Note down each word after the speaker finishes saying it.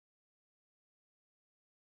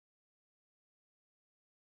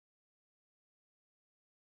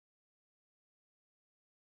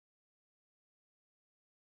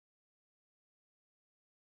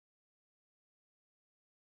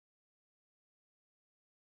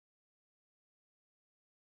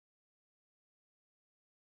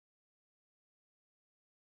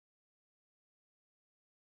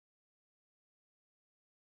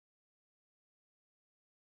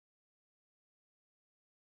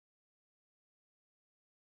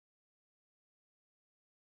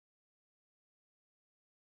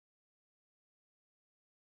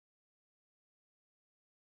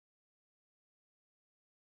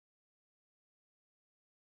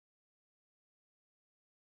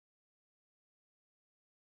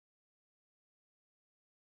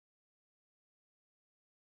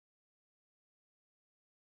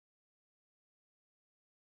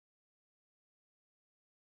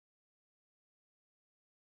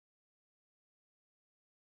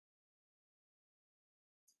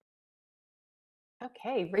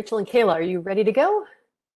Okay, Rachel and Kayla, are you ready to go?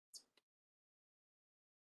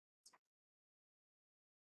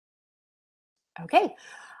 Okay.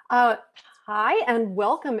 Uh, Hi and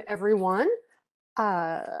welcome everyone.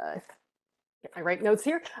 Get my right notes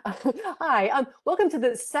here. Hi, welcome to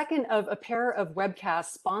the second of a pair of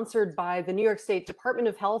webcasts sponsored by the New York State Department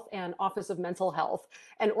of Health and Office of Mental Health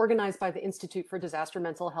and organized by the Institute for Disaster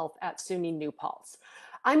Mental Health at SUNY New Paltz.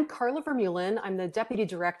 I'm Carla Vermeulen. I'm the Deputy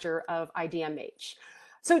Director of IDMH.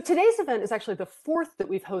 So today's event is actually the fourth that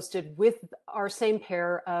we've hosted with our same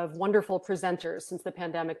pair of wonderful presenters since the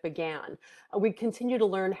pandemic began. We continue to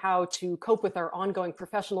learn how to cope with our ongoing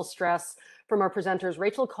professional stress from our presenters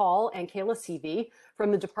Rachel Kaul and Kayla Siviy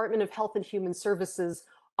from the Department of Health and Human Services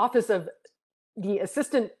Office of the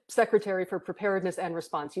Assistant Secretary for Preparedness and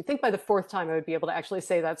Response. You'd think by the fourth time I would be able to actually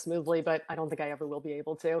say that smoothly, but I don't think I ever will be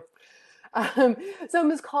able to. So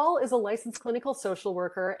Ms. Kaul is a licensed clinical social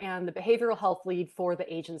worker and the behavioral health lead for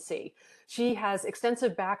the agency. She has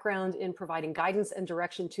extensive background in providing guidance and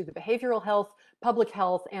direction to the behavioral health, public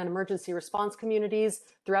health, and emergency response communities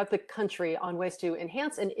throughout the country on ways to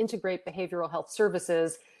enhance and integrate behavioral health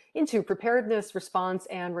services into preparedness, response,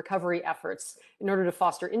 and recovery efforts in order to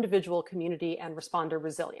foster individual, community, and responder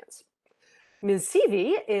resilience. Ms.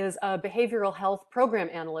 Siviy is a behavioral health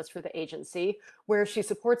program analyst for the agency, where she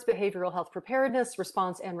supports behavioral health preparedness,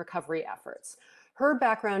 response, and recovery efforts. Her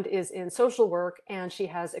background is in social work, and she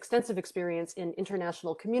has extensive experience in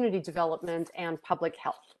international community development and public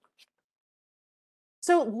health.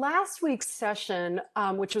 So last week's session,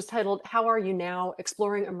 which was titled, How Are You Now?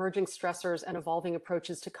 Exploring Emerging Stressors and Evolving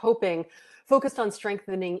Approaches to Coping, focused on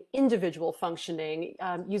strengthening individual functioning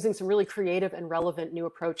using some really creative and relevant new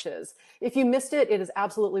approaches. If you missed it, it is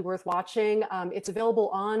absolutely worth watching. It's available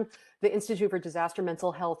on the Institute for Disaster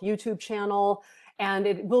Mental Health YouTube channel, and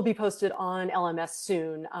it will be posted on LMS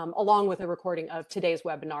soon, along with a recording of today's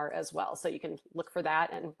webinar as well. So you can look for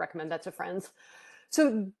that and recommend that to friends.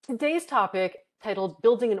 So today's topic, titled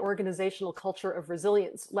Building an Organizational Culture of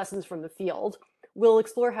Resilience, Lessons from the Field, will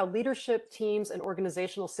explore how leadership, teams, and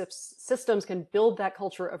organizational systems can build that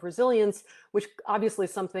culture of resilience, which obviously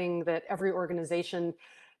is something that every organization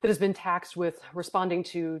that has been taxed with responding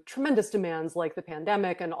to tremendous demands like the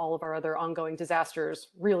pandemic and all of our other ongoing disasters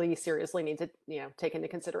really seriously need to take into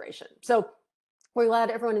consideration. So we're glad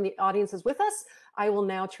everyone in the audience is with us. I will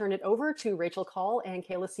now turn it over to Rachel Kaul and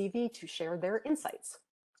Kayla Siviy to share their insights.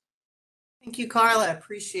 Thank you, Carla. I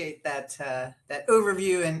appreciate that that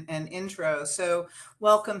overview and intro. So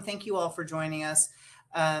welcome. Thank you all for joining us.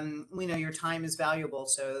 We know your time is valuable,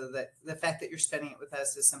 so that the fact that you're spending it with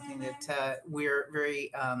us is something that we're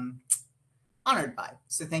very honored by.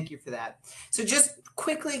 So thank you for that. So just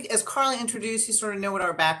quickly, as Carla introduced, you sort of know what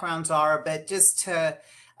our backgrounds are, but just to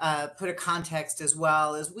put a context as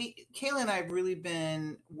well, as Kayla and I have really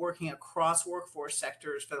been working across workforce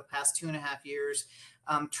sectors for the past 2.5 years,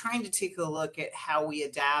 trying to take a look at how we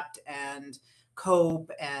adapt and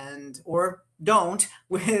cope or don't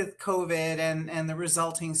with COVID and the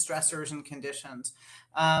resulting stressors and conditions.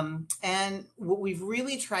 And what we've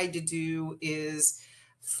really tried to do is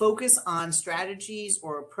focus on strategies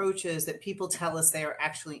or approaches that people tell us they are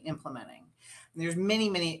actually implementing. And there's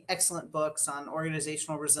many excellent books on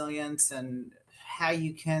organizational resilience and how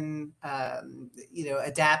you can,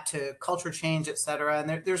 adapt to culture change, et cetera.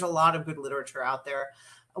 And there's a lot of good literature out there.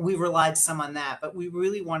 We relied some on that, but we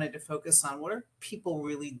really wanted to focus on what are people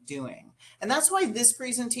really doing. And that's why this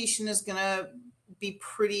presentation is going to be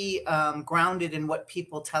pretty grounded in what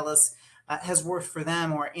people tell us has worked for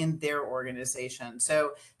them or in their organization.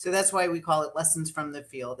 So that's why we call it Lessons from the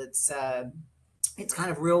Field. It's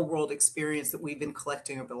kind of real world experience that we've been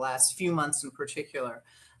collecting over the last few months in particular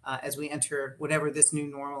as we enter whatever this new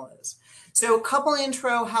normal is. So a couple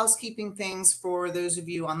intro housekeeping things for those of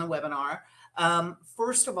you on the webinar.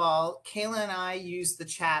 First of all, Kayla and I use the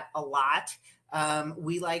chat a lot.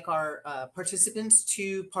 We like our participants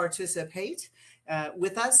to participate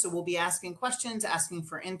with us. So we'll be asking questions, asking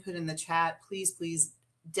for input in the chat. Please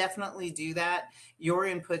definitely do that. Your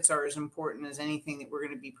inputs are as important as anything that we're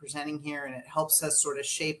going to be presenting here, and it helps us sort of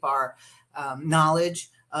shape our knowledge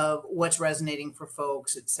of what's resonating for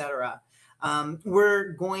folks, et cetera.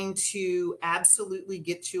 We're going to absolutely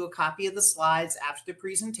get you a copy of the slides after the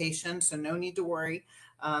presentation, so no need to worry.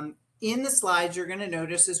 In the slides, you're going to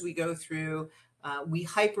notice as we go through, we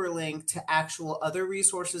hyperlink to actual other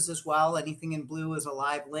resources as well. Anything in blue is a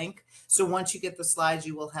live link. So once you get the slides,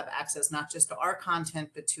 you will have access not just to our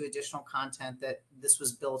content, but to additional content that this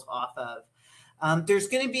was built off of. There's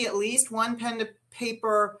going to be at least one pen to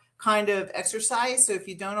paper kind of exercise. So if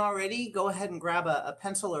you don't already, go ahead and grab a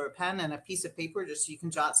pencil or a pen and a piece of paper just so you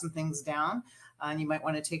can jot some things down. and you might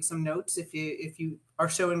want to take some notes if you are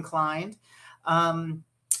so inclined.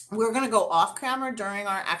 We're going to go off camera during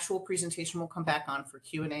our actual presentation. We'll come back on for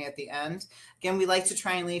Q&A at the end. Again, we like to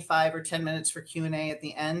try and leave 5 or 10 minutes for Q&A at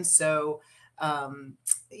the end. So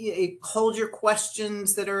hold your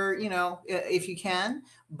questions that are, if you can,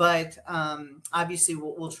 but obviously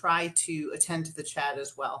we'll try to attend to the chat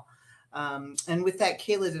as well. And with that,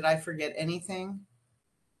 Kayla, did I forget anything?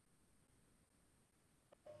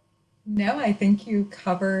 No, I think you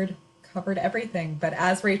covered everything. But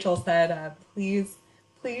as Rachel said, please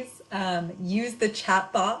use the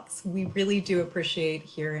chat box. We really do appreciate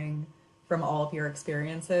hearing from all of your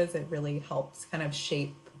experiences. It really helps kind of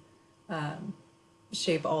shape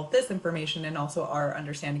all of this information and also our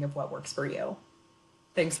understanding of what works for you.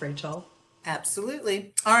 Thanks, Rachel.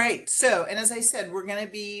 Absolutely. All right. So, and as I said, we're going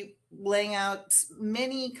to be laying out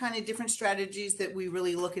many kind of different strategies that we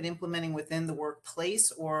really look at implementing within the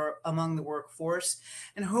workplace or among the workforce.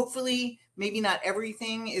 And hopefully, maybe not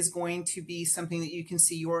everything is going to be something that you can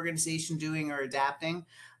see your organization doing or adapting.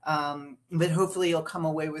 But hopefully you'll come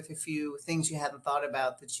away with a few things you hadn't thought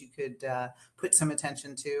about that you could put some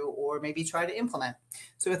attention to or maybe try to implement.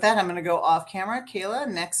 So with that, I'm going to go off camera. Kayla,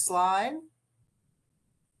 next slide.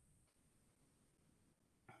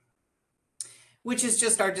 Which is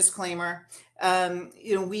just our disclaimer.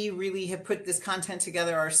 We really have put this content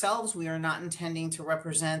together ourselves. We are not intending to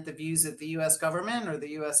represent the views of the U.S. government or the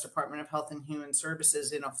U.S. Department of Health and Human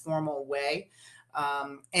Services in a formal way.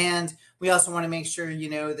 And we also want to make sure,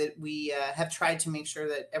 that we have tried to make sure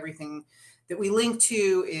that everything that we link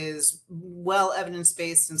to is well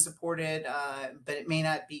evidence-based and supported, but it may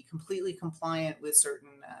not be completely compliant with certain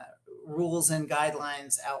rules and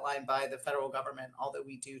guidelines outlined by the federal government, although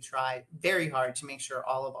we do try very hard to make sure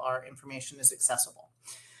all of our information is accessible.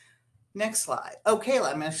 Next slide. Oh,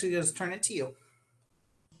 Kayla, I'm actually going to turn it to you.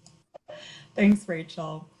 Thanks,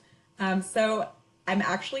 Rachel. So I'm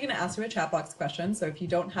actually going to ask you a chat box question. So if you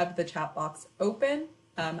don't have the chat box open,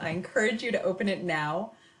 I encourage you to open it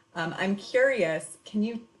now. I'm curious, can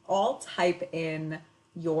you all type in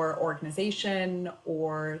your organization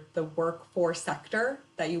or the workforce sector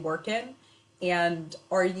that you work in? And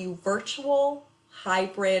are you virtual,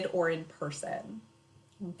 hybrid, or in person?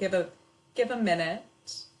 Give a minute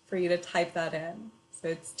for you to type that in. So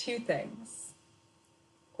it's 2 things: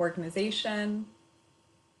 organization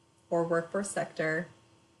or workforce sector,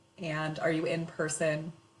 and are you in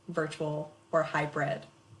person, virtual, or hybrid?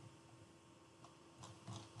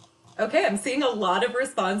 Okay, I'm seeing a lot of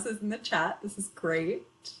responses in the chat. This is great.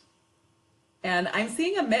 And I'm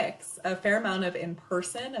seeing a mix, a fair amount of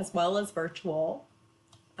in-person as well as virtual,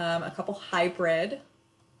 a couple hybrid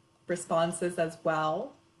responses as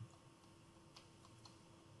well.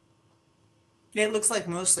 It looks like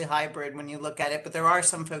mostly hybrid when you look at it, but there are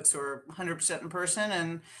some folks who are 100% in person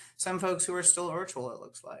and some folks who are still virtual, it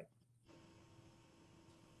looks like.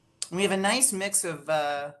 And we have a nice mix of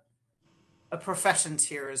professions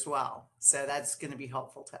here as well. So that's going to be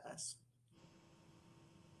helpful to us.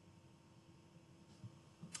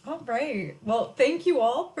 All right. Well, thank you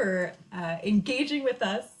all for engaging with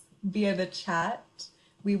us via the chat.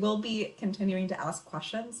 We will be continuing to ask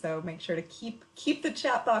questions, so make sure to keep the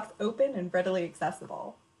chat box open and readily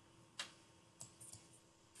accessible.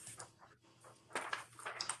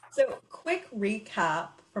 So, quick recap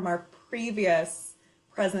from our previous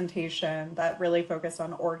presentation that really focused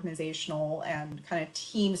on organizational and kind of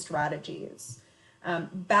team strategies.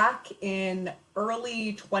 Back in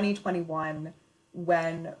early 2021,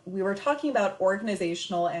 when we were talking about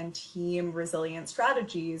organizational and team resilient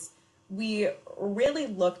strategies, we really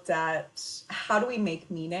looked at how do we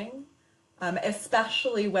make meaning,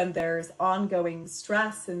 especially when there's ongoing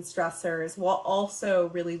stress and stressors, while also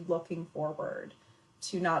really looking forward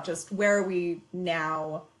to not just where are we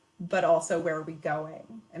now, but also where are we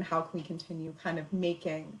going and how can we continue kind of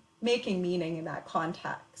making meaning in that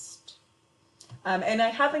context. And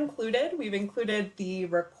we've included the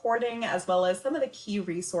recording as well as some of the key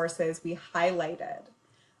resources we highlighted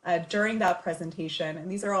during that presentation.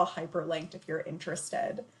 And these are all hyperlinked if you're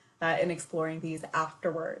interested in exploring these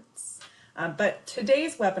afterwards. But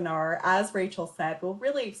today's webinar, as Rachel said, will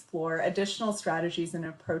really explore additional strategies and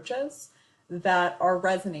approaches that are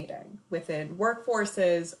resonating within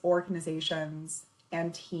workforces, organizations,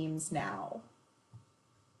 and teams now.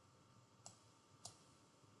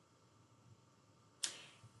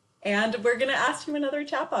 And we're going to ask you another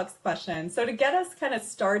chat box question. So to get us kind of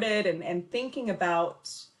started and thinking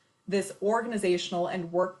about this organizational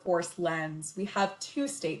and workforce lens, we have 2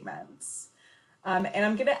 statements. And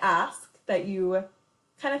I'm going to ask that you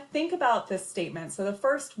kind of think about this statement. So the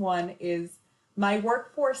first one is, My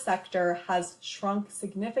workforce sector has shrunk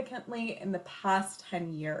significantly in the past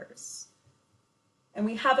 10 years. And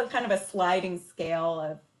we have a kind of a sliding scale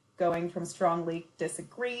of going from strongly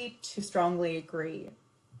disagree to strongly agree.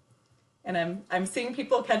 And I'm seeing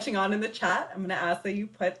people catching on in the chat. I'm going to ask that you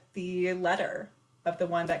put the letter of the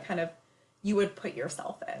one that kind of you would put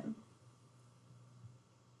yourself in.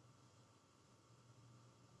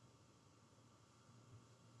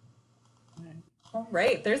 All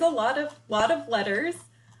right, there's a lot of letters.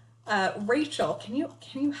 Rachel, can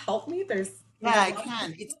you help me? Yeah, I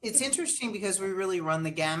can. It's interesting because we really run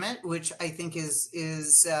the gamut, which I think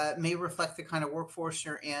is may reflect the kind of workforce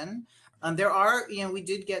you're in. There are, we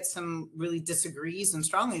did get some really disagrees and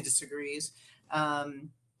strongly disagrees.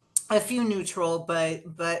 A few neutral, but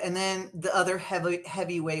and then the other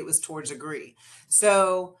heavy weight was towards agree.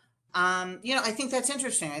 So I think that's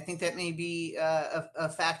interesting. I think that may be a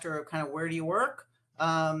factor of kind of where do you work,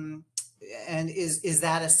 and is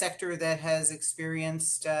that a sector that has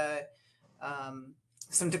experienced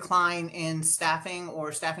some decline in staffing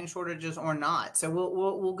or staffing shortages or not? So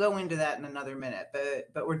we'll go into that in another minute,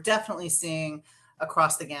 but we're definitely seeing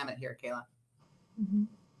across the gamut here, Kayla. Mm-hmm.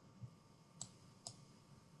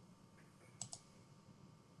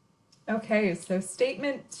 Okay, so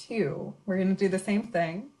statement 2, we're going to do the same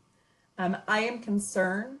thing. I am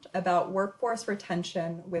concerned about workforce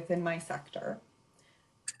retention within my sector.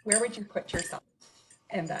 Where would you put yourself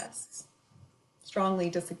in this? Strongly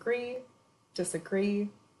disagree, disagree,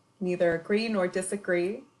 neither agree nor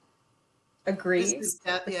disagree, agree.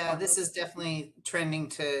 This is definitely trending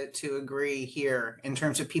to agree here in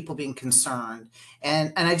terms of people being concerned.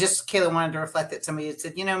 And I just, Kayla, wanted to reflect that somebody had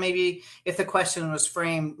said, maybe if the question was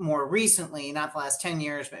framed more recently, not the last 10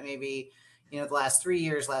 years, but maybe, the last 3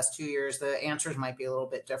 years, last 2 years, the answers might be a little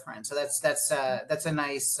bit different. So that's a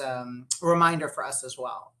nice reminder for us as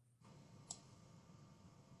well.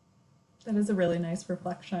 That is a really nice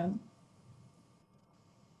reflection.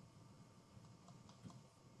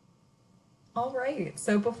 All right,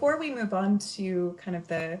 so before we move on to kind of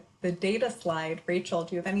the data slide, Rachel,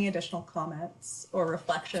 do you have any additional comments or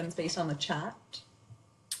reflections based on the chat?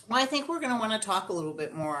 Well, I think we're going to want to talk a little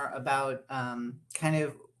bit more about kind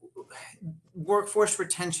of workforce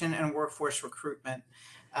retention and workforce recruitment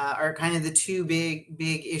are kind of the two big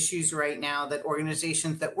issues right now that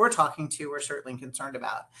organizations that we're talking to are certainly concerned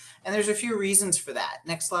about. And there's a few reasons for that.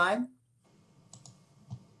 Next slide.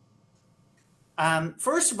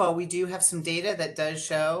 First of all, we do have some data that does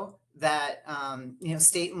show that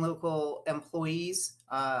state and local employees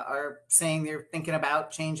are saying they're thinking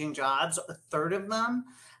about changing jobs. A third of them,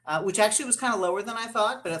 which actually was kind of lower than I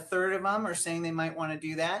thought, but a third of them are saying they might want to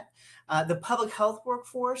do that. The public health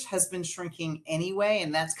workforce has been shrinking anyway,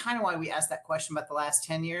 and that's kind of why we asked that question about the last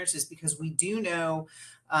 10 years, is because we do know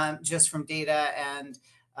just from data and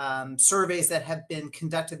surveys that have been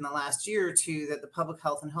conducted in the last year or two that the public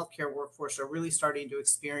health and healthcare workforce are really starting to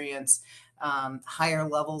experience higher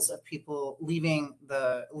levels of people leaving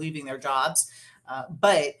their jobs.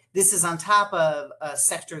 But this is on top of a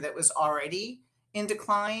sector that was already in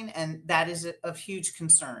decline, and that is of huge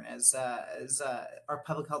concern as our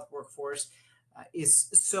public health workforce is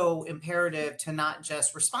so imperative to not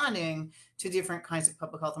just responding to different kinds of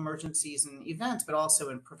public health emergencies and events, but also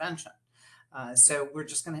in prevention. So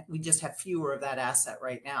we just have fewer of that asset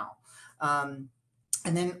right now. And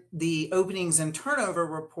then the openings and turnover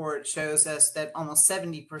report shows us that almost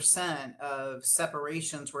 70% of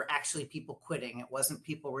separations were actually people quitting. It wasn't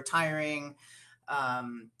people retiring.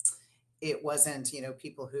 It wasn't,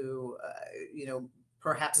 people who,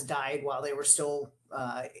 perhaps died while they were still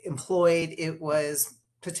employed. It was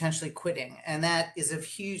potentially quitting. And that is of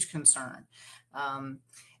huge concern.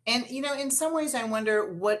 And, in some ways I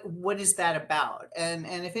wonder what is that about? And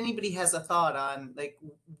if anybody has a thought on like,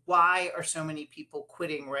 why are so many people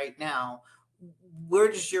quitting right now? Where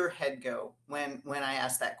does your head go when I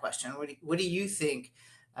ask that question? What do you think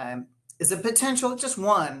is a potential, just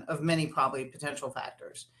one of many probably potential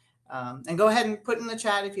factors? And go ahead and put in the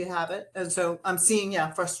chat if you have it. And so I'm seeing,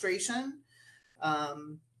 frustration,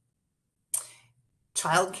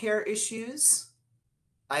 childcare issues.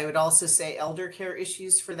 I would also say elder care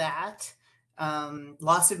issues for that,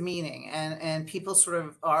 loss of meaning, and people sort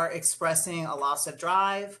of are expressing a loss of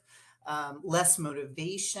drive, less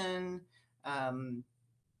motivation,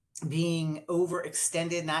 being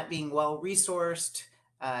overextended, not being well resourced,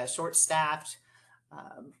 short-staffed,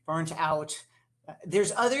 burnt out.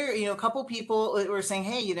 There's other, a couple people who are saying,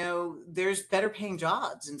 hey, there's better paying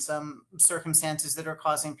jobs in some circumstances that are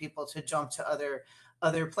causing people to jump to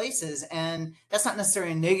other places. And that's not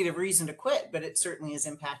necessarily a negative reason to quit, but it certainly is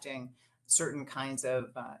impacting certain kinds of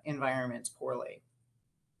environments poorly.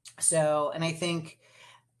 So, and I think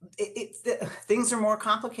things are more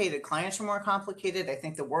complicated. Clients are more complicated. I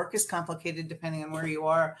think the work is complicated depending on where you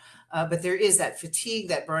are. But there is that fatigue,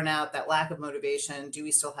 that burnout, that lack of motivation. Do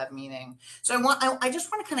we still have meaning? So I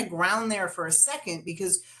just want to kind of ground there for a second,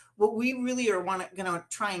 because what we really are going to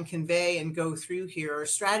try and convey and go through here are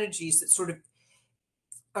strategies that sort of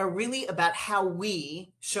are really about how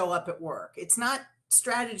we show up at work. It's not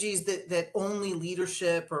strategies that only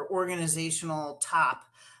leadership or organizational top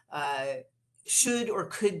should or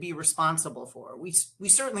could be responsible for. We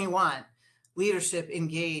certainly want leadership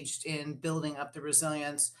engaged in building up the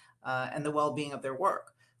resilience and the well-being of their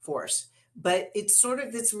workforce. But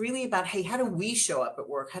it's really about, hey, how do we show up at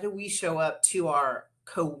work? How do we show up to our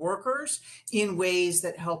co-workers in ways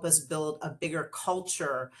that help us build a bigger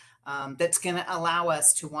culture that's going to allow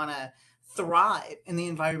us to want to thrive in the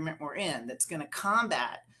environment we're in, that's going to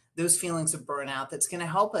combat those feelings of burnout, that's going to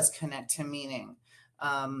help us connect to meaning,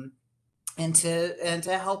 and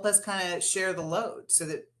to help us kind of share the load so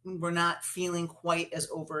that we're not feeling quite as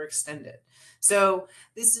overextended. So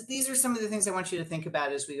these are some of the things I want you to think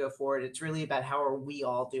about as we go forward. It's really about how are we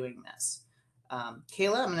all doing this.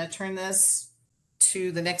 Kayla, I'm going to turn this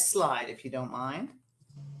to the next slide, if you don't mind.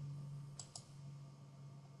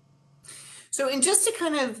 So, and just to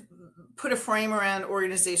kind of put a frame around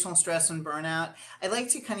organizational stress and burnout, I like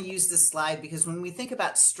to kind of use this slide because when we think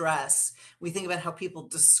about stress, we think about how people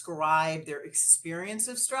describe their experience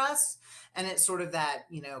of stress. And it's sort of that,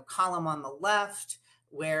 column on the left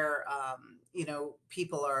where,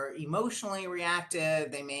 people are emotionally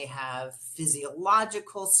reactive. They may have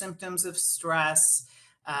physiological symptoms of stress.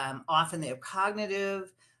 Often they have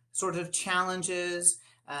cognitive sort of challenges.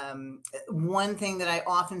 One thing that I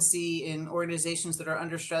often see in organizations that are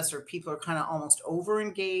under stress or people are kind of almost over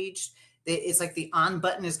engaged. It's like the on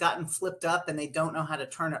button has gotten flipped up and they don't know how to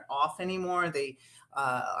turn it off anymore. They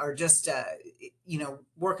are just,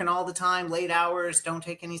 working all the time, late hours, don't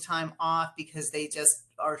take any time off because they just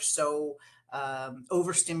are so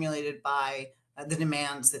overstimulated by the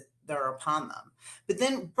demands that are upon them. But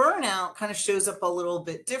then burnout kind of shows up a little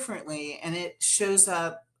bit differently, and it shows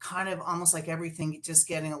up kind of almost like everything just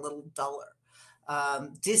getting a little duller.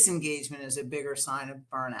 Disengagement is a bigger sign of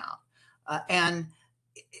burnout. And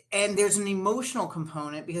there's an emotional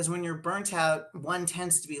component because when you're burnt out, one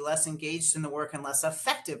tends to be less engaged in the work and less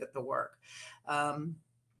effective at the work.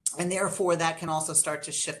 And therefore, that can also start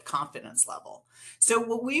to shift confidence level. So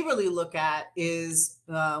what we really look at is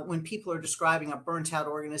when people are describing a burnt out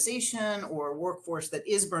organization or a workforce that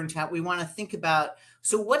is burnt out, we want to think about,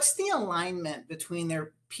 so what's the alignment between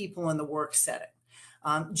their people and the work setting?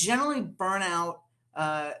 Generally, burnout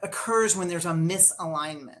occurs when there's a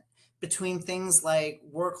misalignment between things like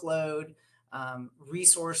workload,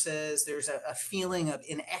 resources. There's a feeling of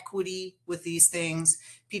inequity with these things.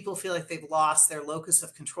 People feel like they've lost their locus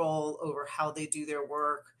of control over how they do their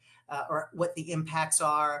work or what the impacts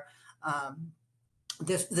are.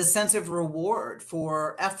 The sense of reward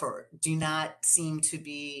for effort do not seem to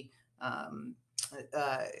be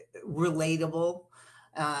relatable.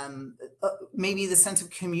 Maybe the sense of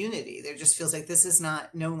community, there just feels like this is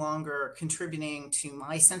no longer contributing to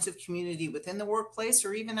my sense of community within the workplace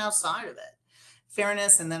or even outside of it.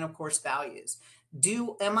 Fairness, and then of course values.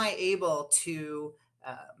 Am I able to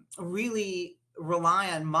really rely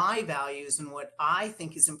on my values and what I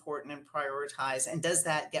think is important and prioritize, and does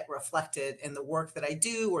that get reflected in the work that I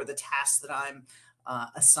do or the tasks that I'm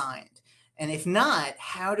assigned? And if not,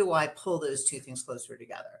 how do I pull those two things closer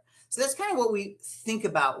together? So that's kind of what we think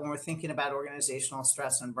about when we're thinking about organizational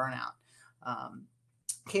stress and burnout.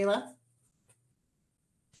 Kayla?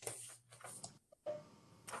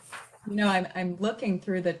 I'm looking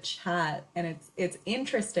through the chat, and it's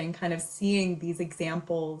interesting kind of seeing these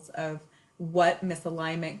examples of what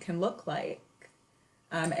misalignment can look like,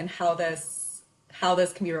 and how this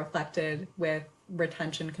can be reflected with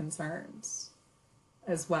retention concerns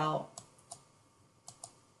as well.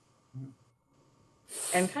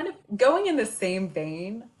 And kind of going in the same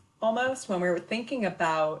vein, almost, when we're thinking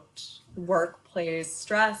about workplace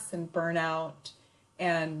stress and burnout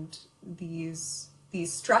and these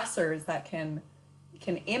stressors that can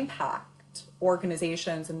impact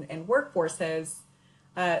organizations and workforces,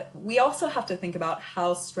 we also have to think about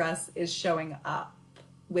how stress is showing up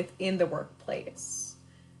within the workplace.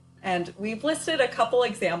 And we've listed a couple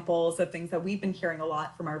examples of things that we've been hearing a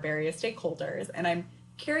lot from our various stakeholders. And I'm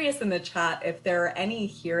curious in the chat if there are any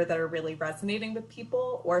here that are really resonating with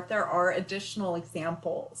people, or if there are additional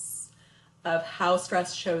examples of how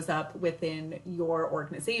stress shows up within your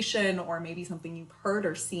organization, or maybe something you've heard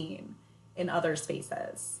or seen in other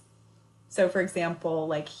spaces. So for example,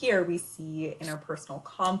 like here we see interpersonal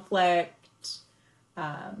conflict.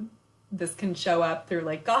 This can show up through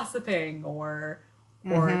like gossiping or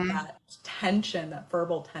that tension, that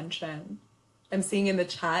verbal tension. I'm seeing in the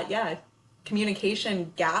chat, yeah,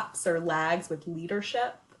 communication gaps or lags with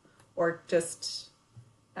leadership, or just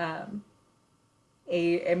a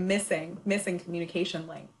missing communication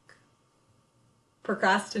link.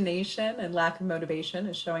 Procrastination and lack of motivation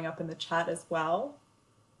is showing up in the chat as well.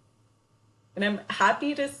 And I'm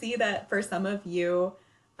happy to see that for some of you,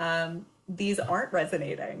 these aren't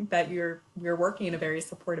resonating, that you're working in a very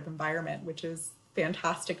supportive environment, which is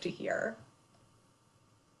fantastic to hear.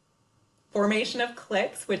 Formation of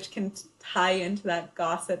cliques, which can tie into that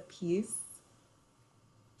gossip piece.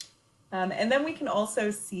 And then we can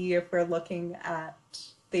also see, if we're looking at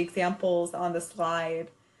the examples on the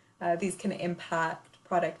slide, these can impact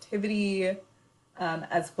productivity,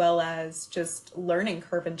 as well as just learning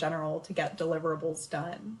curve in general to get deliverables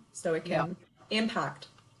done. So it can impact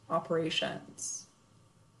operations.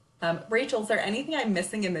 Rachel, is there anything I'm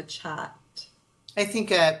missing in the chat? I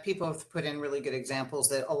think people have put in really good examples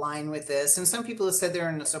that align with this. And some people have said they're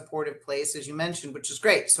in a supportive place, as you mentioned, which is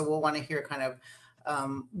great. So we'll want to hear kind of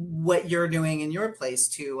what you're doing in your place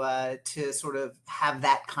to sort of have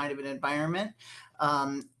that kind of an environment,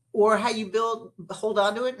 or how you hold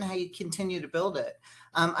on to it and how you continue to build it.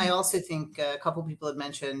 I also think a couple people have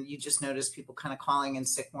mentioned, you just noticed people kind of calling in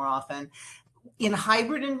sick more often. In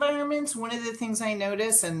hybrid environments, one of the things I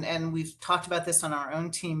notice, and we've talked about this on our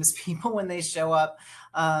own team, is people, when they show up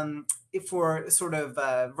for sort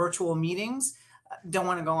of virtual meetings, don't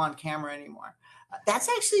want to go on camera anymore. That's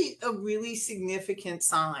actually a really significant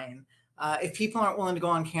sign. If people aren't willing to go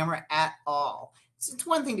on camera at all, it's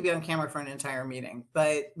one thing to be on camera for an entire meeting,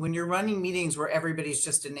 but when you're running meetings where everybody's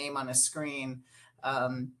just a name on a screen,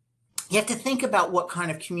 you have to think about what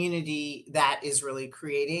kind of community that is really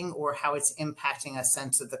creating, or how it's impacting a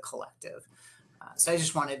sense of the collective. So I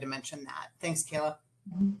just wanted to mention that. Thanks, Kayla.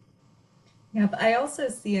 Yeah, but I also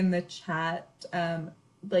see in the chat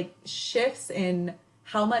like shifts in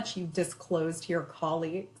how much you disclose to your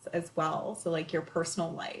colleagues as well. So like your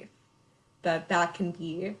personal life, that can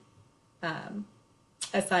be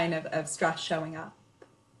a sign of stress showing up.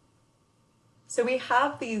 So we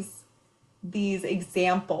have these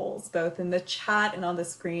examples both in the chat and on the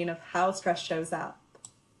screen of how stress shows up.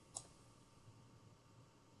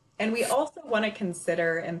 And we also want to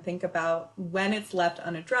consider and think about, when it's left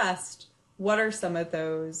unaddressed, what are some of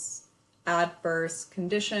those adverse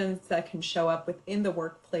conditions that can show up within the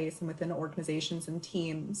workplace and within organizations and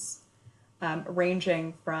teams,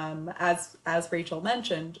 ranging from, as Rachel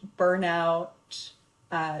mentioned, burnout,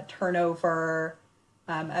 turnover,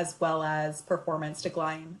 as well as performance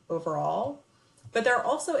decline overall. But there are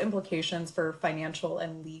also implications for financial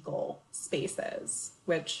and legal spaces,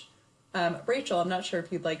 which, Rachel, I'm not sure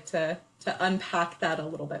if you'd like to unpack that a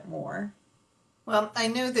little bit more. Well, I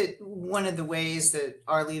know that one of the ways that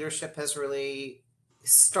our leadership has really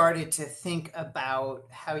started to think about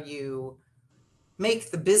how you make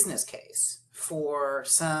the business case for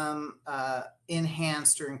some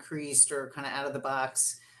enhanced or increased or kind of out of the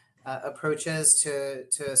box approaches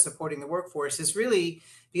to supporting the workforce is really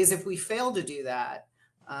because if we fail to do that,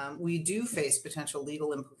 we do face potential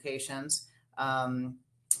legal implications,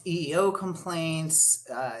 EEO complaints,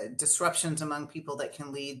 disruptions among people that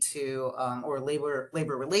can lead to, or labor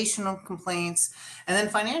relational complaints, and then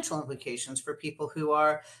financial implications for people who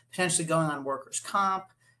are potentially going on workers' comp,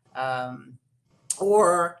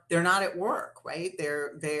 or they're not at work, right?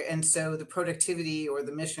 And so the productivity or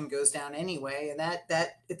the mission goes down anyway, and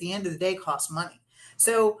that at the end of the day costs money.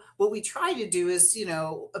 So what we try to do is,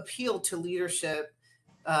 appeal to leadership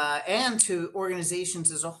and to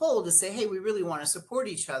organizations as a whole to say, hey, we really want to support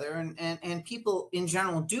each other, and people in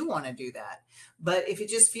general do want to do that. But if it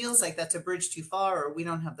just feels like that's a bridge too far, or we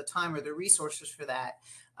don't have the time or the resources for that,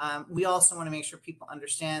 we also want to make sure people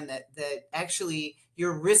understand that actually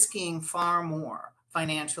you're risking far more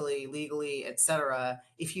financially, legally, et cetera,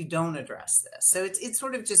 if you don't address this. So it's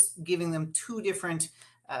sort of just giving them two different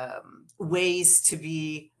ways to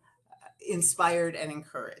be inspired and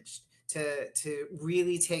encouraged to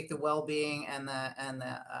really take the well-being and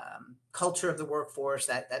the culture of the workforce,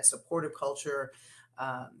 that supportive culture,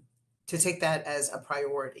 to take that as a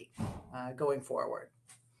priority going forward.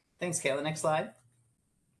 Thanks, Kayla. Next slide.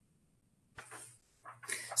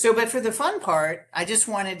 So, but for the fun part, I just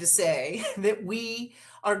wanted to say that we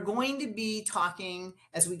are going to be talking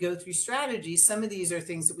as we go through strategies. Some of these are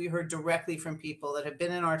things that we heard directly from people that have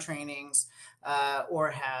been in our trainings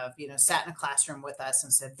or have, sat in a classroom with us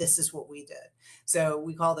and said, this is what we did. So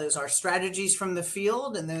we call those our strategies from the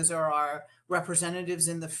field, and those are our representatives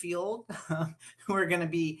in the field who are going to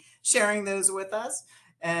be sharing those with us.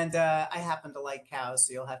 And I happen to like cows,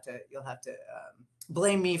 so you'll have to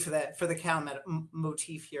blame me for the cow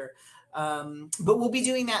motif here. But we'll be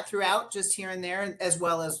doing that throughout, just here and there, as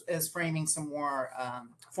well as framing some more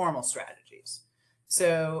formal strategies.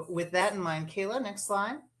 So with that in mind, Kayla, next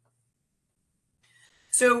slide.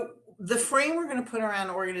 So the frame we're going to put around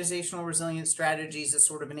organizational resilience strategies is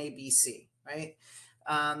sort of an ABC, right?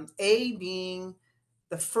 A being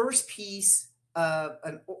the first piece of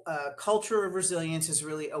a culture of resilience is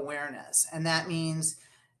really awareness. And that means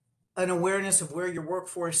an awareness of where your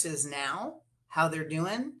workforce is now, how they're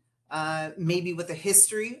doing, maybe what the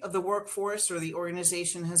history of the workforce or the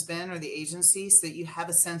organization has been, or the agency, so that you have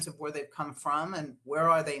a sense of where they've come from and where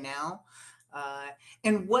are they now,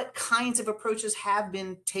 and what kinds of approaches have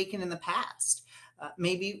been taken in the past.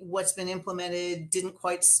 Maybe what's been implemented didn't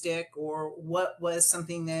quite stick, or what was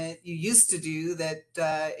something that you used to do that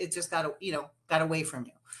it just got away from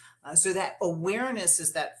you. So that awareness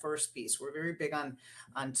is that first piece. We're very big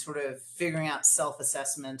on sort of figuring out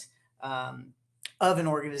self-assessment of an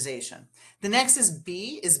organization. The next is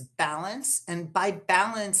B, is balance. And by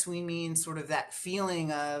balance, we mean sort of that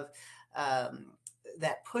feeling of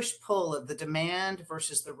that push-pull of the demand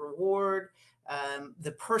versus the reward,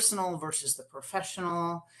 the personal versus the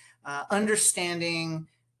professional, understanding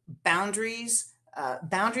boundaries.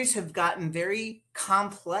 Boundaries have gotten very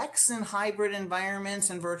complex in hybrid environments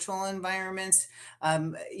and virtual environments.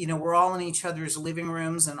 We're all in each other's living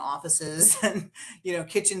rooms and offices and,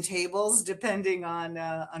 kitchen tables, depending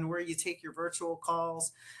on where you take your virtual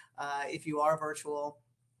calls. If you are virtual,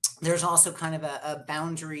 there's also kind of a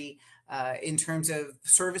boundary in terms of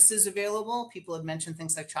services available. People have mentioned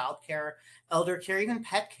things like childcare, elder care, even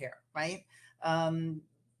pet care, right?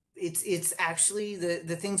 It's actually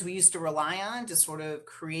the things we used to rely on to sort of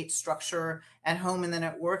create structure at home and then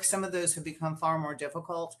at work. Some of those have become far more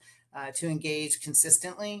difficult to engage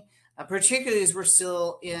consistently, particularly as we're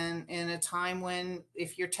still in a time when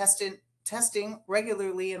if you're testing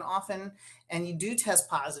regularly and often, and you do test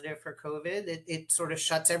positive for COVID, it sort of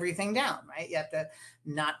shuts everything down, right? You have to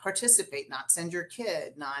not participate, not send your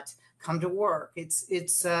kid, not come to work.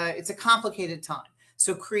 It's a complicated time.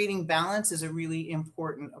 So creating balance is a really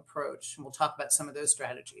important approach. And we'll talk about some of those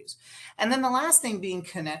strategies. And then the last thing being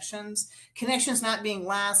connections. Connections not being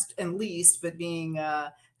last and least, but being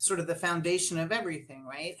sort of the foundation of everything,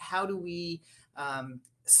 right? How do we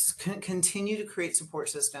continue to create support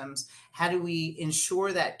systems? How do we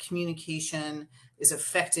ensure that communication is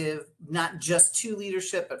effective, not just to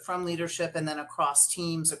leadership, but from leadership and then across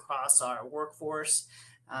teams, across our workforce?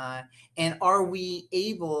 And are we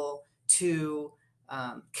able to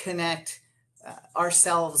connect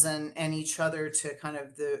ourselves and each other to kind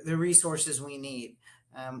of the resources we need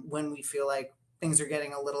when we feel like things are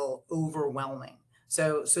getting a little overwhelming?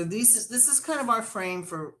 So this is kind of our frame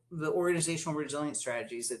for the organizational resilience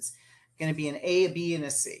strategies. It's going to be an A, a B, and a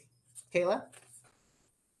C. Kayla?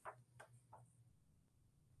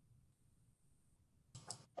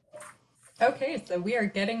 Okay, so we are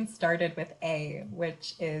getting started with A,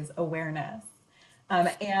 which is awareness.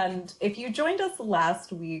 And if you joined us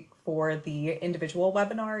last week for the individual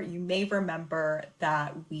webinar, you may remember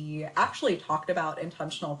that we actually talked about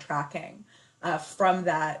intentional tracking from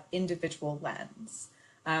that individual lens.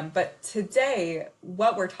 But today,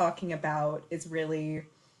 what we're talking about is really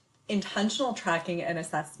intentional tracking and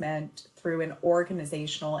assessment through an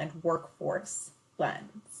organizational and workforce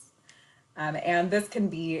lens. And this can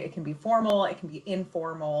be formal, it can be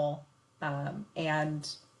informal, and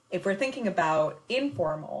if we're thinking about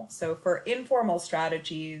informal, so for informal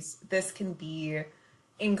strategies, this can be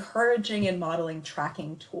encouraging and modeling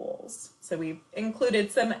tracking tools. So we've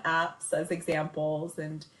included some apps as examples,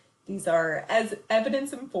 and these are as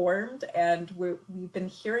evidence informed, and we've been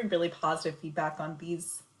hearing really positive feedback on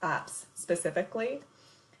these apps specifically.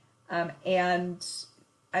 And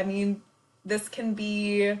I mean, this can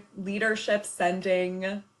be leadership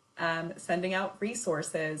sending out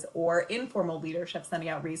resources, or informal leadership sending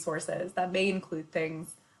out resources that may include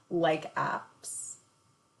things like apps.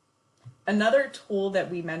 Another tool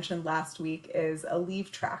that we mentioned last week is a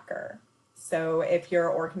leave tracker. So if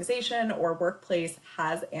your organization or workplace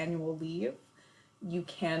has annual leave, you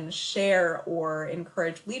can share or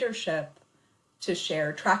encourage leadership to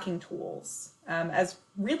share tracking tools as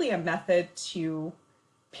really a method to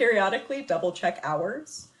periodically double check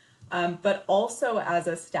hours. but also as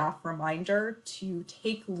a staff reminder to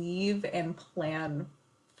take leave and plan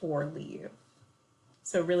for leave.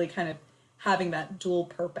 So really kind of having that dual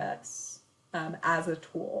purpose as a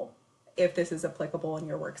tool, if this is applicable in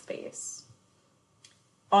your workspace.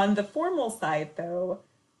 On the formal side, though,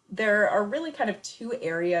 there are really kind of two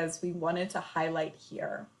areas we wanted to highlight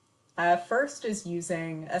here. First is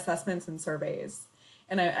using assessments and surveys.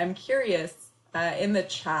 And I'm curious in the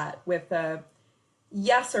chat with a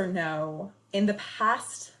yes or no, in the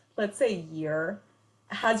past, let's say year,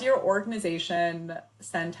 has your organization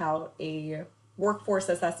sent out a workforce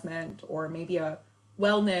assessment or maybe a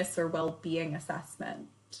wellness or well-being assessment?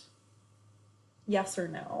 Yes or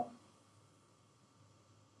no?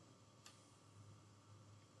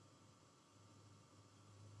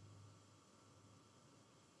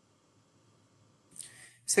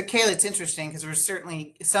 So Kayla, it's interesting because we're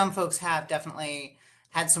certainly, some folks have definitely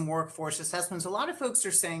had some workforce assessments. A lot of folks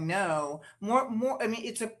are saying no. I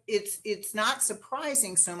mean, it's not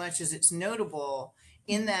surprising so much as it's notable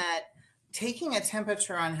in that taking a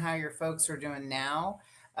temperature on how your folks are doing now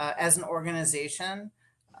as an organization,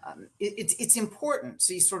 it's important.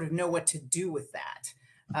 So you sort of know what to do with that.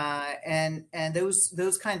 And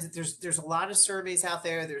those kinds of, there's a lot of surveys out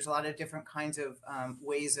there. There's a lot of different kinds of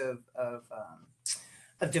ways of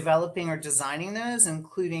developing or designing those,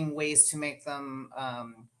 including ways to make them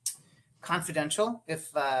confidential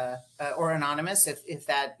if or anonymous if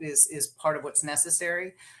that is part of what's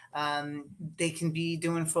necessary. They can be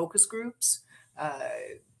doing focus groups,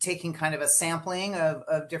 taking kind of a sampling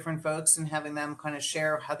of different folks and having them kind of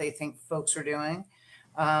share how they think folks are doing.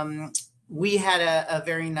 We had a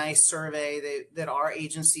very nice survey that our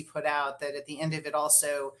agency put out that at the end of it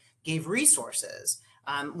also gave resources.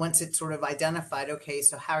 Once it sort of identified, okay,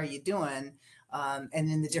 so how are you doing? And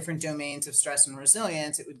in the different domains of stress and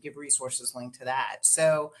resilience, it would give resources linked to that.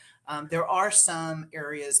 So there are some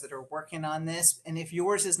areas that are working on this. And if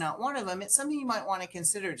yours is not one of them, it's something you might want to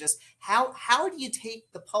consider. Just how do you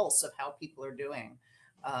take the pulse of how people are doing?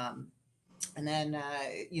 And then,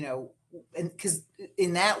 you know, and because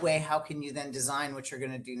in that way, how can you then design what you're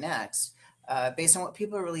going to do next based on what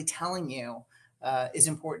people are really telling you is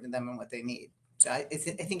important to them and what they need? So I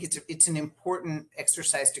think it's an important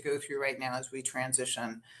exercise to go through right now as we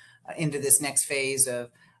transition into this next phase of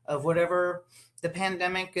whatever the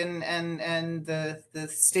pandemic and the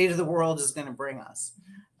state of the world is going to bring us.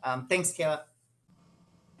 Thanks, Kayla.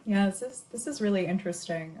 Yeah, this is really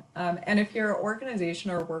interesting. And if your organization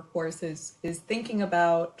or workforce is thinking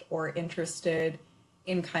about or interested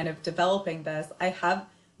in kind of developing this,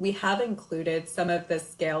 we have included some of the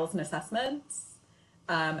scales and assessments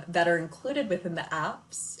that are included within the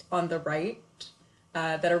apps on the right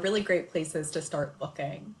that are really great places to start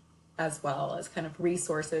looking, as well as kind of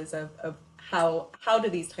resources of how do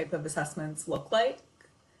these type of assessments look like,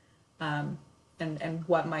 and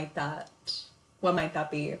what might that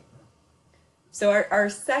be. So our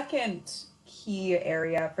second key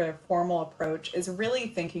area for a formal approach is really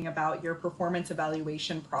thinking about your performance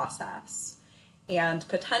evaluation process and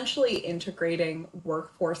potentially integrating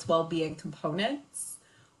workforce well-being components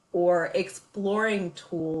or exploring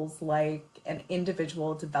tools like an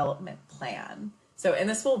individual development plan. So, and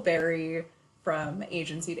this will vary from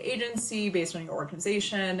agency to agency based on your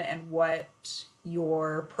organization and what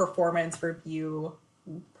your performance review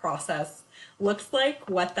process looks like,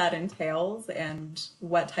 what that entails, and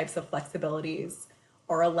what types of flexibilities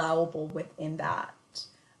are allowable within that.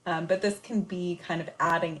 But this can be kind of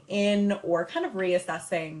adding in or kind of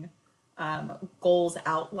reassessing goals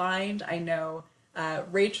outlined. I know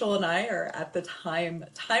Rachel and I are at the time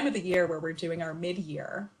of the year where we're doing our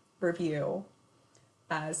mid-year review.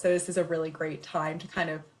 So this is a really great time to kind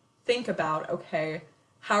of think about, okay,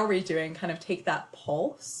 how are we doing? Kind of take that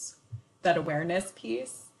pulse, that awareness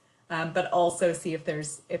piece, but also see if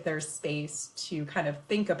there's space to kind of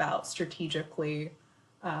think about strategically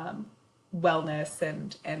wellness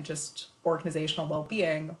and just organizational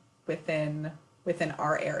well-being within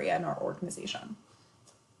our area and our organization.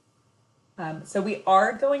 So we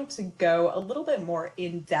are going to go a little bit more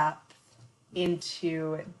in depth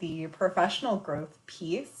into the professional growth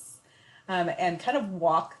piece and kind of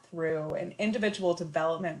walk through an individual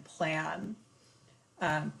development plan.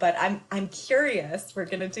 But I'm curious, we're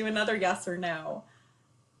going to do another yes or no.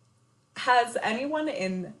 Has anyone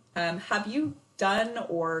have you done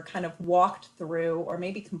or kind of walked through or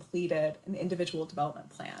maybe completed an individual development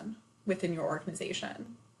plan within your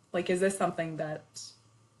organization? Like, is this something that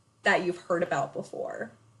you've heard about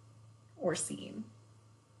before or seen?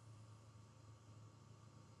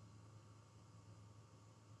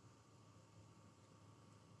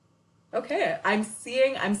 Okay, I'm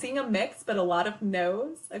seeing a mix, but a lot of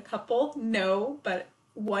no's. A couple no, but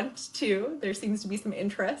 1 to 2. There seems to be some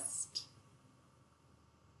interest.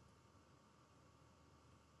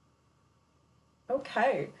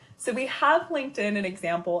 Okay, so we have linked in an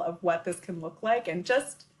example of what this can look like, and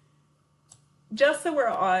just so we're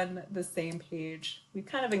on the same page,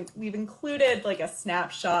 we've included like a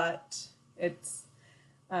snapshot. It's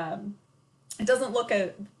it doesn't look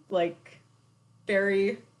like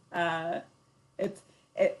very it's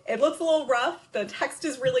it looks a little rough. The text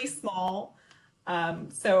is really small,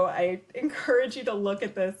 so I encourage you to look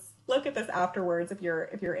at this afterwards if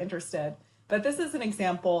you're interested. But this is an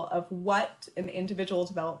example of what an individual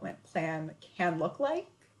development plan can look like.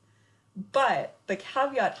 But the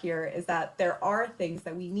caveat here is that there are things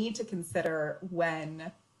that we need to consider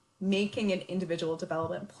when making an individual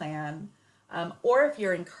development plan, or if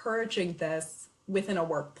you're encouraging this within a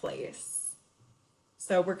workplace.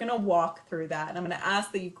 So we're going to walk through that, and I'm going to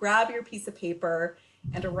ask that you grab your piece of paper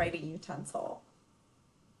and a writing utensil.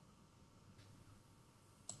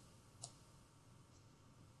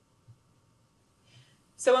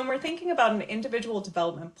 So when we're thinking about an individual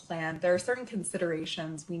development plan, there are certain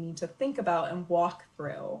considerations we need to think about and walk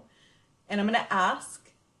through. And I'm going to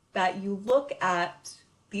ask that you look at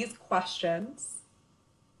these questions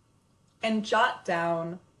and jot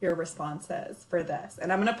down your responses for this.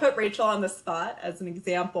 And I'm going to put Rachel on the spot as an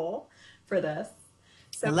example for this.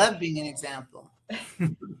 I love being an example.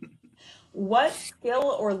 What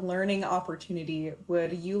skill or learning opportunity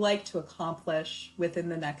would you like to accomplish within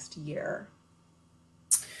the next year?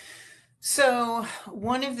 So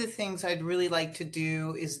one of the things I'd really like to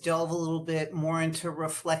do is delve a little bit more into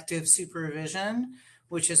reflective supervision,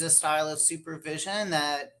 which is a style of supervision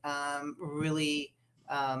that really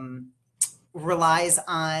relies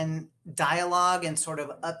on dialogue and sort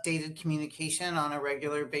of updated communication on a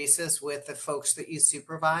regular basis with the folks that you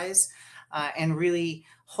supervise, and really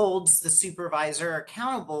holds the supervisor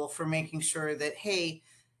accountable for making sure that, hey,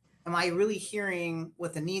 am I really hearing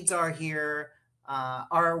what the needs are here?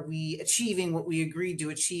 Are we achieving what we agreed to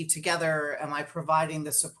achieve together? Am I providing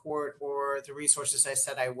the support or the resources I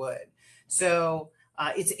said I would? So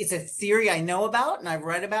it's a theory I know about and I've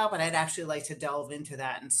read about, but I'd actually like to delve into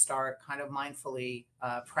that and start kind of mindfully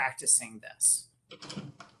practicing this.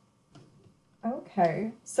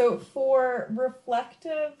 Okay, so for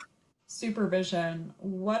reflective supervision,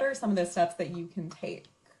 what are some of the steps that you can take?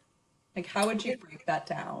 Like, how would you break that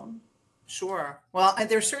down? Sure. Well,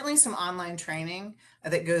 there's certainly some online training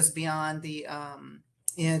that goes beyond the,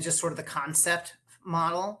 just sort of the concept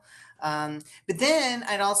model. But then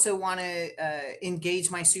I'd also want to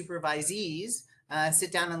engage my supervisees,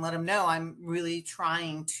 sit down and let them know I'm really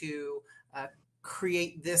trying to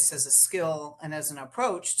create this as a skill and as an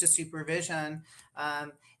approach to supervision,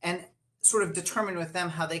 and sort of determine with them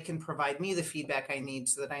how they can provide me the feedback I need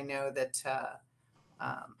so that I know that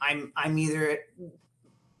I'm either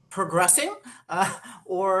progressing,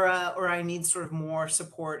 or I need sort of more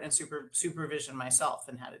support and supervision myself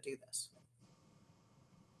in how to do this.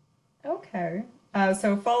 Okay,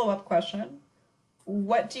 so follow-up question.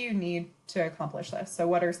 What do you need to accomplish this? So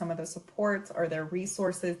what are some of the supports? Are there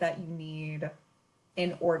resources that you need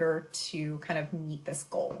in order to kind of meet this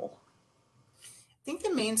goal? I think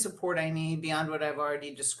the main support I need beyond what I've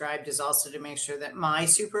already described is also to make sure that my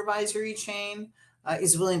supervisory chain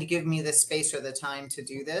is willing to give me the space or the time to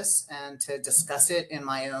do this and to discuss it in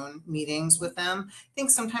my own meetings with them. I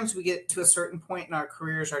think sometimes we get to a certain point in our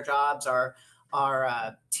careers, our jobs, our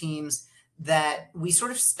teams, that we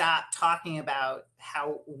sort of stop talking about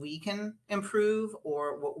how we can improve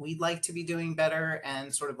or what we'd like to be doing better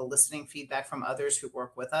and sort of eliciting feedback from others who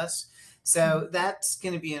work with us. So that's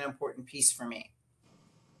going to be an important piece for me.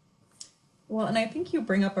 Well, and I think you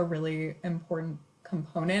bring up a really important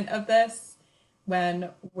component of this. When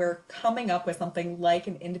we're coming up with something like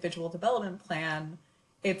an individual development plan,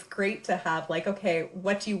 it's great to have like, okay,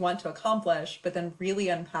 what do you want to accomplish? But then really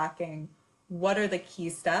unpacking what are the key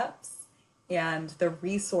steps and the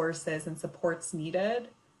resources and supports needed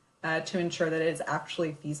to ensure that it is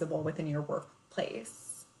actually feasible within your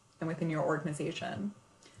workplace and within your organization.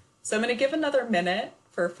 So I'm going to give another minute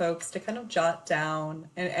for folks to kind of jot down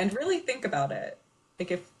and really think about it.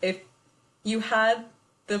 Like if you had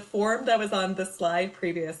the form that was on the slide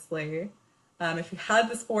previously, if you had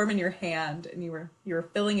this form in your hand and you were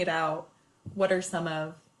filling it out, what are some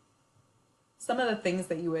of the things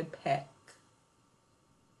that you would pick?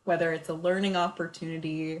 Whether it's a learning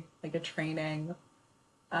opportunity, like a training,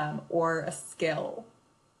 or a skill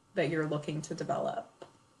that you're looking to develop.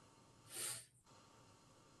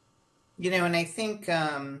 And I think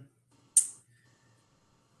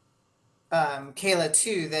Kayla,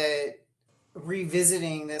 too, that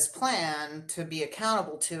revisiting this plan to be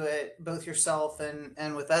accountable to it, both yourself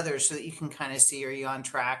and with others, so that you can kind of see, are you on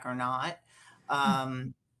track or not?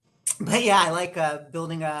 But yeah, I like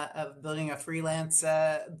building a freelance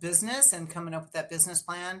business and coming up with that business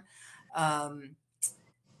plan. Um,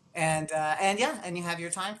 and yeah, and you have your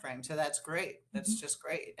time frame, so that's great. That's just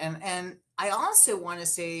great. And I also want to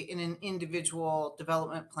say, in an individual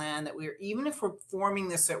development plan, that we're, even if we're forming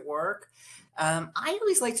this at work, I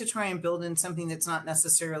always like to try and build in something that's not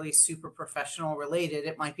necessarily super professional related.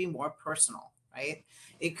 It might be more personal, right?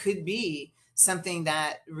 It could be something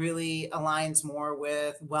that really aligns more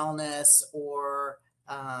with wellness, or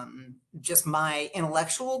just my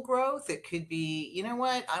intellectual growth. It could be, you know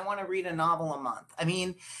what, I want to read a novel a month. I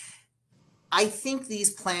mean, I think these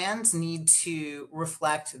plans need to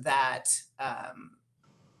reflect that,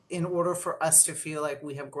 in order for us to feel like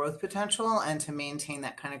we have growth potential and to maintain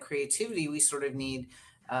that kind of creativity, we sort of need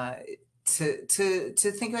uh, to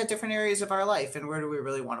think about different areas of our life and where do we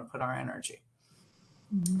really want to put our energy.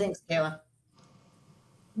 Thanks, Kayla.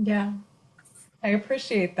 Yeah, I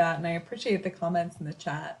appreciate that, and I appreciate the comments in the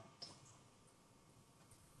chat.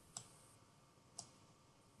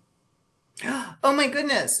 Oh my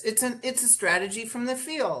goodness, it's a strategy from the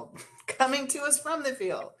field, coming to us from the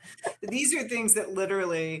field. These are things that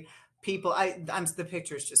literally people, I'm the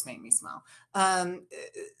pictures just make me smile.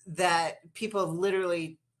 That people have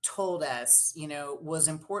literally told us, was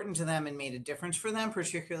important to them and made a difference for them,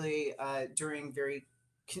 particularly during very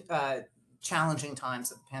uh, challenging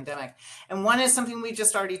times of the pandemic. And one is something we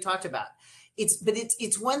just already talked about.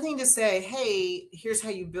 It's one thing to say, hey, here's how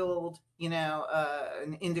you build,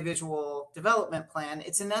 an individual development plan.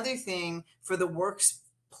 It's another thing for the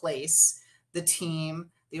workplace, the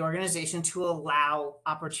team, the organization, to allow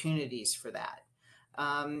opportunities for that.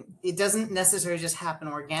 It doesn't necessarily just happen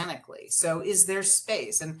organically. So is there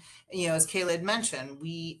space? And, as Kayla had mentioned,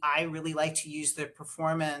 I really like to use the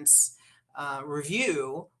performance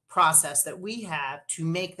review process that we have to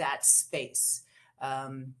make that space.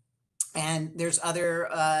 And there's other,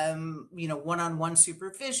 one-on-one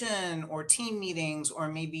supervision or team meetings, or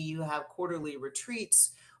maybe you have quarterly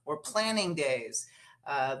retreats or planning days.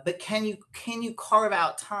 But can you carve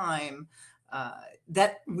out time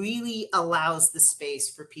that really allows the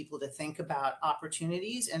space for people to think about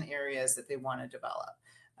opportunities and areas that they want to develop?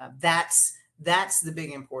 That's the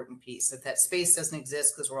big important piece. That space doesn't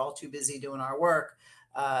exist because we're all too busy doing our work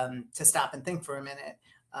to stop and think for a minute.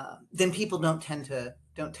 Then people don't tend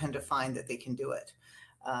to find that they can do it.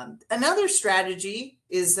 Another strategy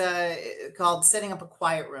is called setting up a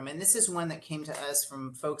quiet room. And this is one that came to us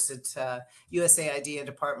from folks at USAID and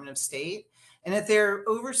Department of State. And at their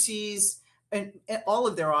overseas, and all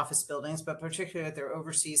of their office buildings, but particularly at their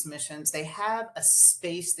overseas missions, they have a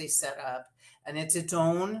space they set up, and it's its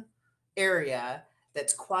own area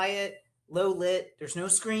that's quiet, low lit. There's no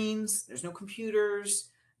screens, there's no computers.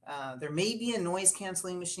 There may be a noise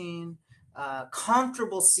canceling machine,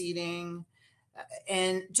 comfortable seating,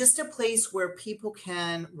 and just a place where people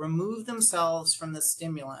can remove themselves from the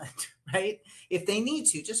stimulant, right? If they need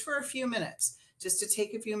to, just for a few minutes, just to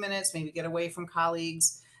take a few minutes, maybe get away from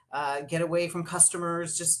colleagues, get away from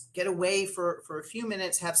customers, just get away for a few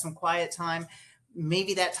minutes, have some quiet time.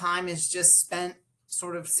 Maybe that time is just spent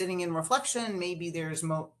sort of sitting in reflection. Maybe there's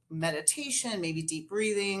meditation, maybe deep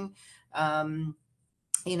breathing,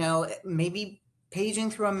 maybe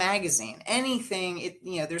paging through a magazine, anything.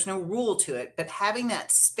 There's no rule to it, but having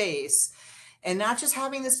that space, and not just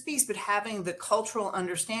having the space, but having the cultural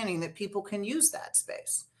understanding that people can use that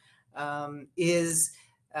space, is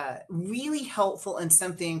really helpful, and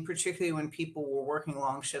something, particularly when people were working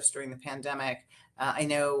long shifts during the pandemic. I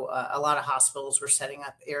know a lot of hospitals were setting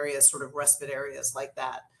up areas, sort of respite areas like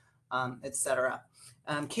that, et cetera.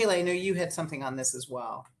 Kayla, I know you had something on this as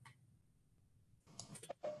well.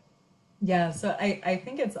 Yeah, so I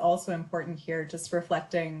think it's also important here, just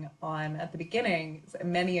reflecting on at the beginning,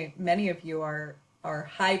 many of you are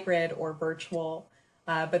hybrid or virtual,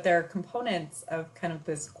 but there are components of kind of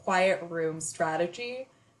this quiet room strategy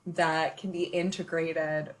that can be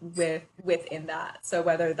integrated within that. So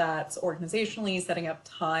whether that's organizationally setting up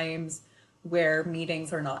times where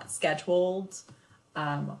meetings are not scheduled,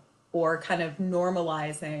 or kind of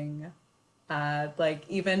normalizing, like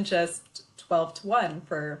even just 12 to 1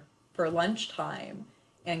 for lunchtime,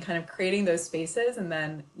 and kind of creating those spaces. And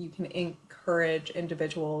then you can encourage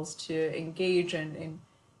individuals to engage in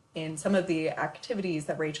some of the activities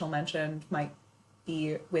that Rachel mentioned might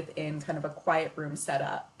be within kind of a quiet room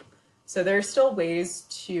setup. So there's still ways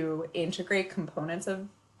to integrate components of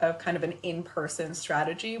kind of an in-person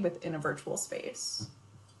strategy within a virtual space.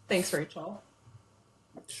 Thanks, Rachel.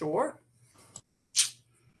 Sure.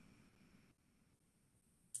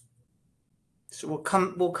 So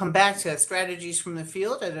we'll come back to strategies from the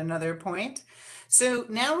field at another point. So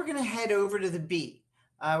now we're going to head over to the B.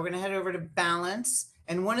 We're going to head over to balance.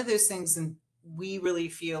 And one of those things that we really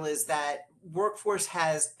feel is that workforce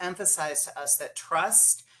has emphasized to us that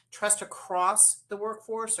trust across the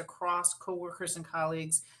workforce, across coworkers and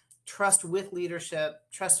colleagues, trust with leadership,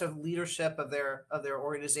 trust of leadership of their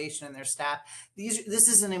organization and their staff. This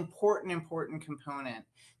is an important component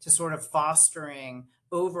to sort of fostering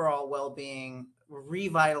overall well-being,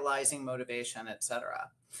 revitalizing motivation, et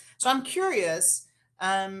cetera. So I'm curious,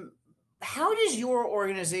 how does your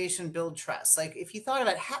organization build trust? Like, if you thought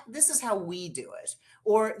about this is how we do it,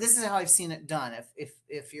 or this is how I've seen it done.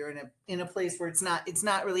 If you're in a place where it's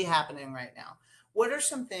not really happening right now, what are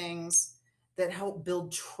some things that help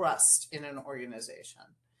build trust in an organization?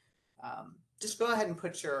 Just go ahead and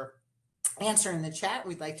put your answer in the chat.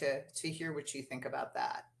 We'd like to hear what you think about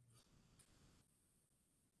that.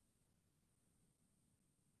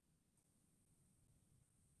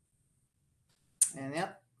 And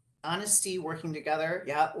yep, honesty, working together.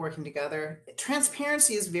 Yeah, working together.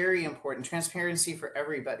 Transparency is very important. Transparency for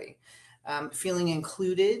everybody. Feeling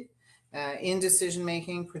included in decision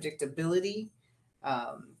making, predictability.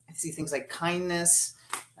 I see things like kindness,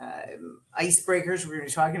 icebreakers. We're going to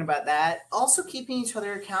be talking about that. Also keeping each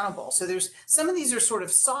other accountable. So there's some of these are sort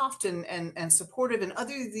of soft and supportive, and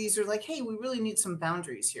other of these are like, hey, we really need some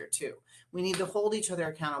boundaries here too. We need to hold each other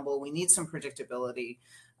accountable. We need some predictability.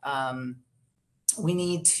 We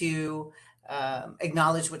need to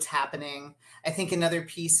acknowledge what's happening. I think another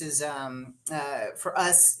piece is for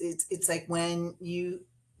us, it's like when you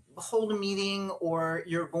hold a meeting or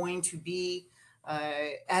you're going to be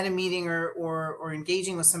at a meeting or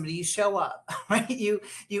engaging with somebody, you show up, right? You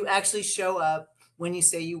actually show up when you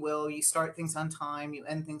say you will. You start things on time, you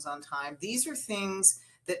end things on time. These are things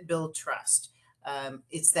that build trust.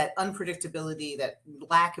 It's that unpredictability, that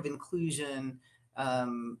lack of inclusion,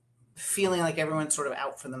 feeling like everyone's sort of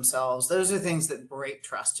out for themselves. Those are things that break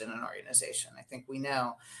trust in an organization. I think we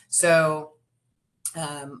know. So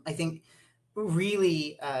I think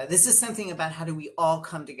really this is something about how do we all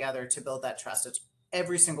come together to build that trust. It's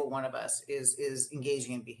every single one of us is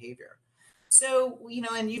engaging in behavior. So,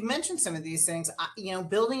 and you've mentioned some of these things,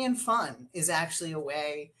 building in fun is actually a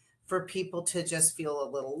way for people to just feel a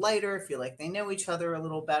little lighter, feel like they know each other a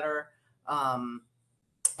little better.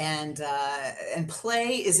 And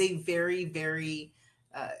play is a very, very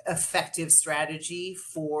effective strategy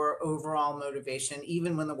for overall motivation,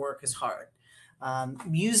 even when the work is hard.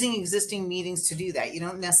 Using existing meetings to do that. You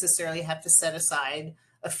don't necessarily have to set aside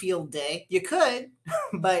a field day. You could,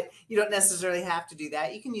 but you don't necessarily have to do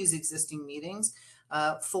that. You can use existing meetings,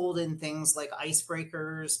 fold in things like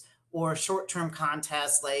icebreakers or short-term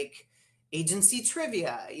contests like agency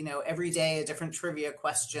trivia, every day a different trivia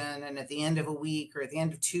question. And at the end of a week or at the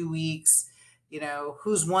end of 2 weeks,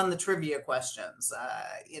 who's won the trivia questions,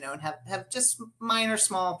 and have just minor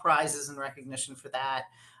small prizes and recognition for that.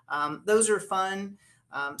 Those are fun.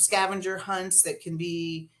 Scavenger hunts that can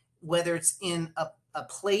be, whether it's in a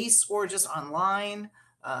place or just online.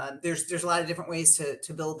 There's a lot of different ways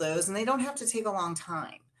to build those, and they don't have to take a long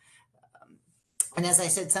time. And as I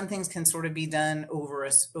said, some things can sort of be done over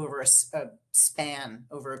a span,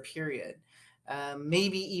 over a period.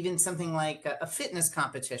 Maybe even something like a fitness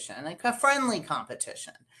competition, like a friendly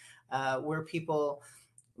competition, where people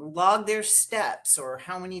log their steps or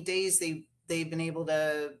how many days they've been able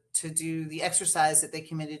to do the exercise that they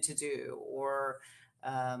committed to do, or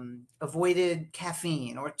avoided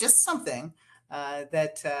caffeine, or just something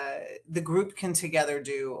that the group can together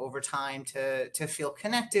do over time to feel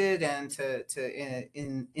connected and to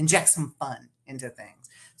inject some fun into things.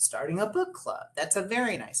 Starting a book club, that's a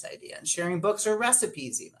very nice idea, and sharing books or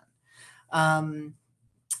recipes even.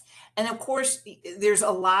 And of course, there's a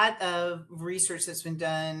lot of research that's been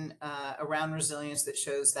done around resilience that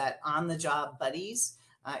shows that on-the-job buddies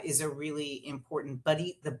is a really important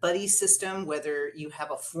the buddy system, whether you have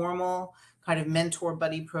a formal kind of mentor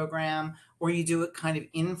buddy program or you do it kind of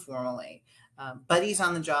informally. Buddies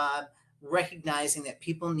on the job, recognizing that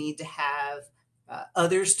people need to have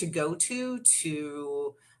others to go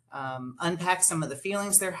to unpack some of the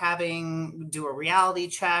feelings they're having, do a reality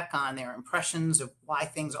check on their impressions of why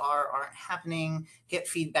things aren't happening, get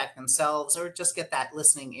feedback themselves, or just get that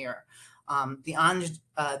listening ear.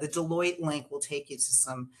 The Deloitte link will take you to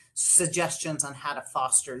some suggestions on how to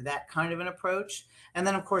foster that kind of an approach. And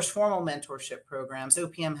then, of course, formal mentorship programs.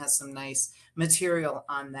 OPM has some nice material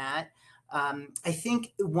on that. I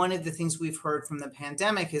think one of the things we've heard from the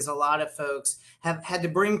pandemic is a lot of folks have had to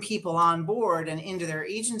bring people on board and into their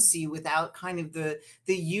agency without kind of the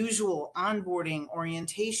usual onboarding,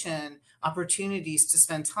 orientation, opportunities to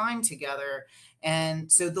spend time together.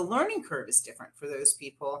 And so the learning curve is different for those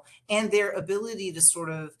people, and their ability to sort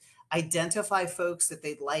of identify folks that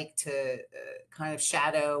they'd like to kind of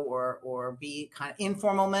shadow or be kind of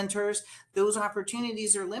informal mentors. Those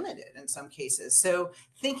opportunities are limited in some cases. So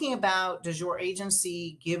thinking about, does your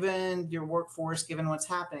agency, given your workforce, given what's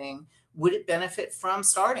happening, would it benefit from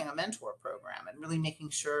starting a mentor program and really making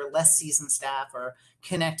sure less seasoned staff are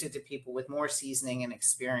connected to people with more seasoning and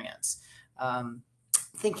experience?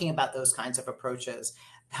 Thinking about those kinds of approaches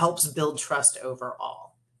helps build trust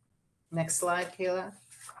overall. Next slide, Kayla.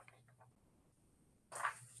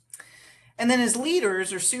 And then as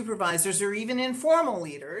leaders or supervisors or even informal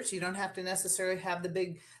leaders, you don't have to necessarily have the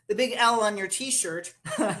big L on your t-shirt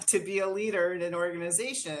to be a leader in an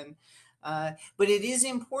organization. But it is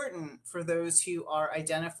important for those who are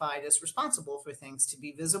identified as responsible for things to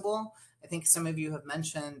be visible. I think some of you have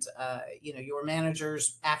mentioned, your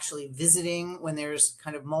managers actually visiting when there's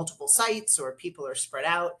kind of multiple sites or people are spread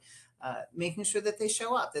out, making sure that they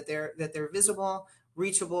show up, that they're visible,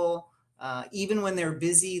 reachable. Even when they're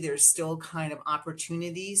busy, there's still kind of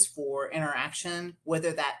opportunities for interaction,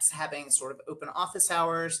 whether that's having sort of open office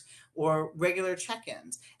hours or regular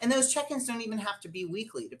check-ins. And those check-ins don't even have to be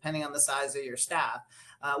weekly, depending on the size of your staff.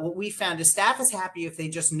 What we found is staff is happy if they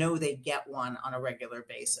just know they get one on a regular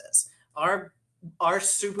basis. Our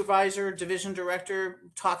supervisor, division director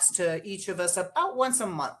talks to each of us about once a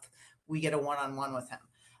month. We get a one-on-one with him.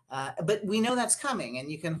 But we know that's coming,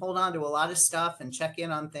 and you can hold on to a lot of stuff and check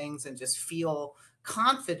in on things and just feel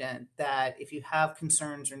confident that if you have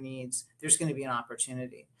concerns or needs, there's going to be an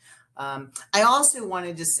opportunity. I also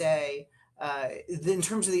wanted to say, in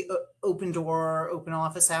terms of the open door, open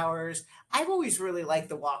office hours, I've always really liked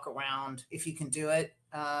the walk around if you can do it.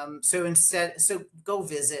 So go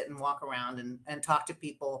visit and walk around and talk to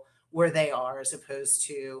people where they are, as opposed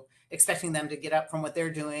to expecting them to get up from what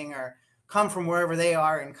they're doing or come from wherever they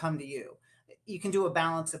are and come to you. You can do a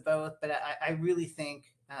balance of both, but I really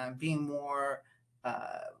think being more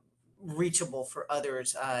reachable for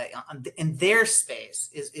others in their space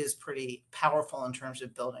is pretty powerful in terms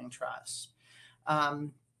of building trust. I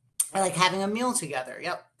like having a meal together.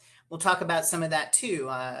 Yep. We'll talk about some of that too,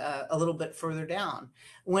 a little bit further down.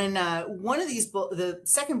 When one of these, the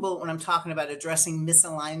second bullet, when I'm talking about addressing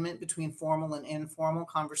misalignment between formal and informal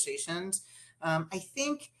conversations, I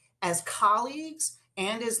think as colleagues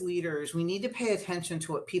and as leaders, we need to pay attention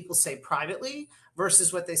to what people say privately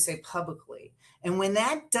versus what they say publicly. And when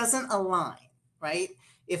that doesn't align, right?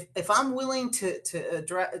 If I'm willing to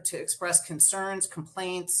express concerns,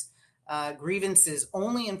 complaints, grievances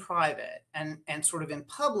only in private and sort of in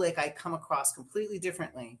public, I come across completely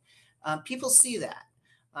differently. People see that.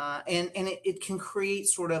 And it can create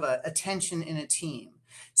sort of a tension in a team.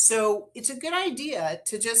 So it's a good idea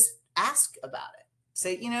to just ask about it.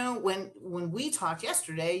 Say, when we talked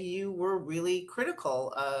yesterday, you were really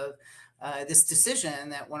critical of this decision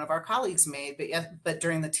that one of our colleagues made, but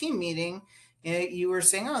during the team meeting, you were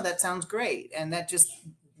saying, "Oh, that sounds great," and that just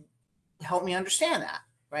helped me understand that,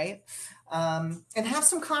 right? And have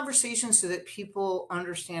some conversations so that people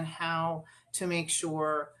understand how to make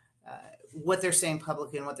sure what they're saying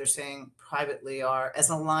publicly and what they're saying privately are as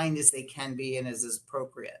aligned as they can be and as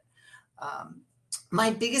appropriate. My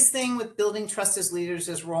biggest thing with building trust as leaders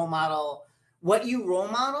is role model. What you role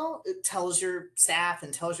model, it tells your staff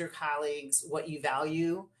and tells your colleagues what you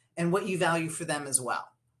value and what you value for them as well,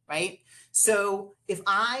 right? So if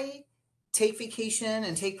I take vacation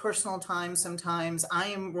and take personal time, sometimes I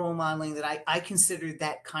am role modeling that I consider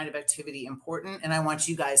that kind of activity important, and I want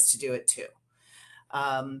you guys to do it too.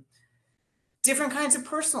 Different kinds of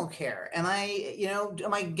personal care. Am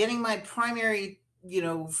I getting my primary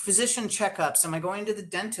physician checkups? Am I going to the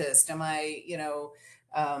dentist? Am I,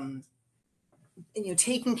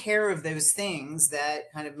 taking care of those things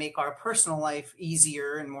that kind of make our personal life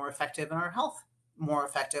easier and more effective and our health more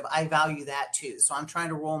effective? I value that too. So I'm trying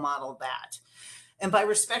to role model that. And by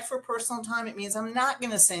respect for personal time, it means I'm not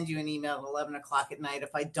going to send you an email at 11 o'clock at night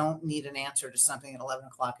if I don't need an answer to something at 11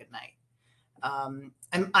 o'clock at night.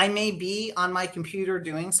 I may be on my computer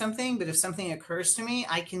doing something, but if something occurs to me,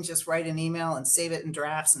 I can just write an email and save it in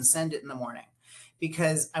drafts and send it in the morning,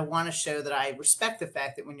 because I want to show that I respect the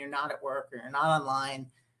fact that when you're not at work or you're not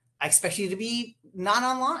online, I expect you to be not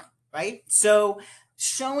online, right? So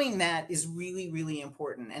showing that is really, really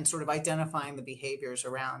important, and sort of identifying the behaviors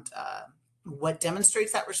around what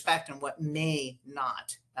demonstrates that respect and what may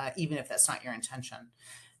not, even if that's not your intention.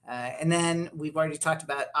 And then we've already talked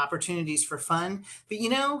about opportunities for fun. But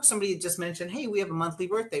somebody just mentioned, hey, we have a monthly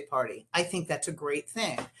birthday party. I think that's a great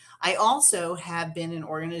thing. I also have been in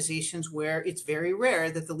organizations where it's very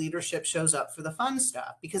rare that the leadership shows up for the fun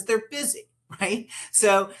stuff because they're busy, right?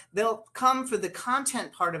 So they'll come for the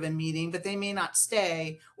content part of a meeting, but they may not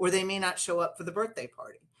stay, or they may not show up for the birthday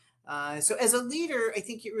party. So as a leader, I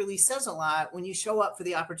think it really says a lot when you show up for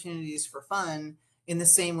the opportunities for fun in the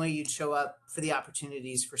same way you'd show up for the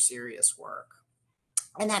opportunities for serious work.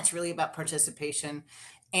 And that's really about participation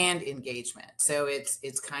and engagement. So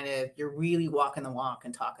it's kind of, you're really walking the walk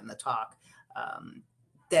and talking the talk.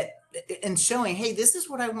 And showing, hey, this is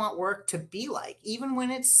what I want work to be like, even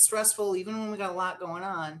when it's stressful, even when we got a lot going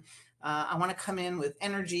on. I want to come in with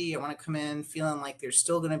energy. I want to come in feeling like there's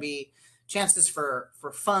still going to be chances for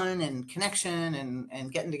fun and connection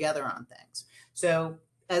and getting together on things. So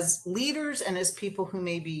as leaders and as people who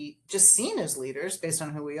may be just seen as leaders based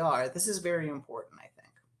on who we are, this is very important, I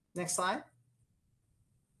think. Next slide.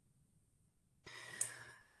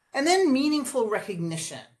 And then meaningful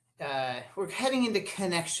recognition. We're heading into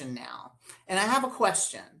connection now. And I have a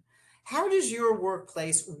question. How does your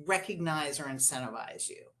workplace recognize or incentivize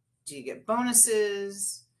you? Do you get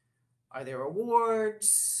bonuses? Are there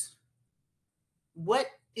awards? What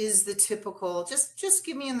is the typical, just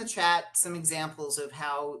give me in the chat some examples of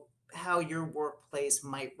how your workplace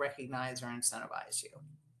might recognize or incentivize you.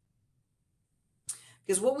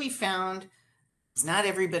 Because what we found is not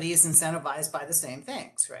everybody is incentivized by the same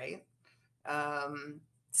things, right?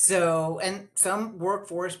 So, and some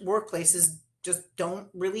workplaces just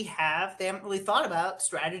they haven't really thought about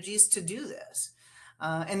strategies to do this.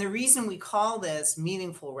 And the reason we call this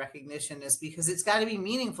meaningful recognition is because it's got to be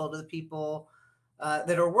meaningful to the people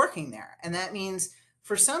that are working there. And that means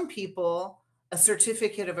for some people, a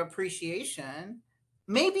certificate of appreciation,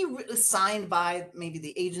 maybe signed by maybe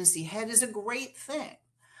the agency head, is a great thing.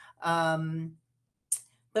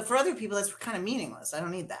 But for other people, that's kind of meaningless. I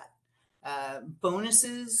don't need that.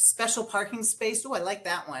 Bonuses, special parking space. Oh, I like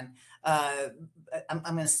that one. I'm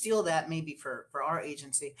going to steal that maybe for our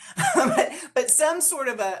agency, but some sort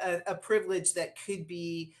of a privilege that could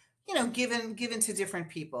be, given to different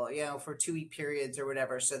people, for 2-week periods or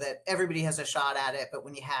whatever, so that everybody has a shot at it. But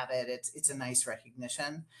when you have it, it's a nice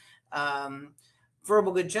recognition.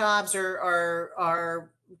 Verbal good jobs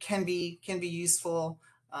can be useful.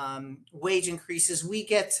 Wage increases. We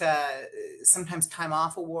get sometimes time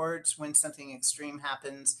off awards when something extreme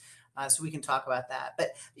happens. So we can talk about that.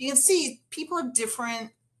 But you can see people have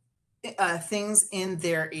different things in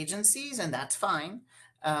their agencies, and that's fine.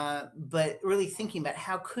 But really thinking about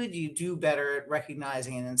how could you do better at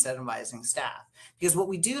recognizing and incentivizing staff? Because what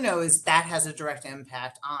we do know is that has a direct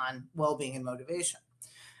impact on well-being and motivation.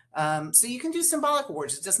 So you can do symbolic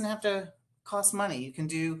awards. It doesn't have to cost money. You can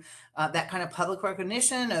do that kind of public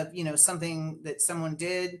recognition of, something that someone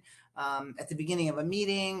did at the beginning of a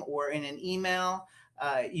meeting or in an email.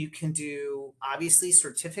 You can do, obviously,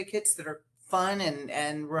 certificates that are fun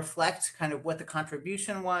and reflect kind of what the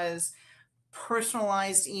contribution was.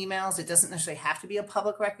 Personalized emails. It doesn't necessarily have to be a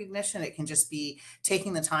public recognition. It can just be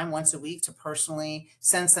taking the time once a week to personally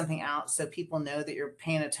send something out so people know that you're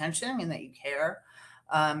paying attention and that you care.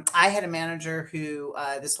 I had a manager who,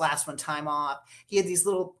 this last one, time off, he had these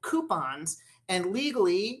little coupons, and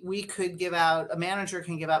legally a manager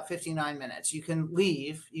can give out 59 minutes. You can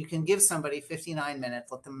leave, you can give somebody 59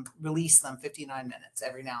 minutes, release them 59 minutes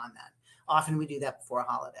every now and then. Often we do that before a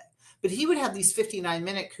holiday. But he would have these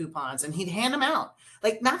 59-minute coupons and he'd hand them out,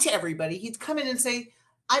 like not to everybody. He'd come in and say,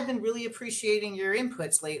 I've been really appreciating your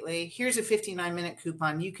inputs lately. Here's a 59-minute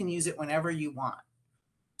coupon. You can use it whenever you want.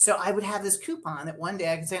 So I would have this coupon that one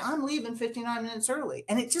day I could say, I'm leaving 59 minutes early.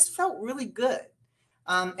 And it just felt really good.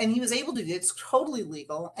 And he was able to do it. It's totally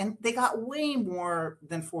legal. And they got way more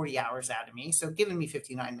than 40 hours out of me. So giving me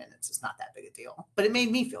 59 minutes is not that big a deal, but it made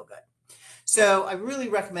me feel good. So I really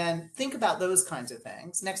recommend, think about those kinds of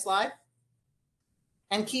things. Next slide.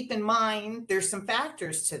 And keep in mind, there's some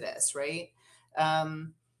factors to this, right?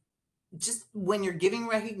 Just when you're giving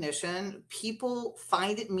recognition, people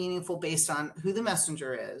find it meaningful based on who the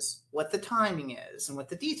messenger is, what the timing is, and what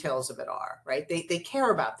the details of it are, right? They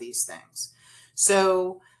care about these things.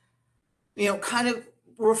 So, kind of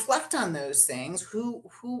reflect on those things. Who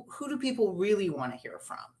do people really want to hear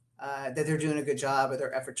from? That they're doing a good job or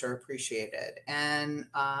their efforts are appreciated? And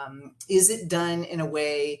is it done in a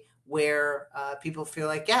way where people feel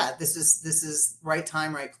like, yeah, this is right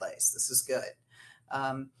time, right place. This is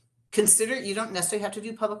good. Consider, you don't necessarily have to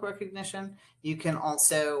do public recognition. You can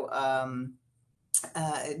also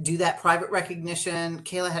do that private recognition.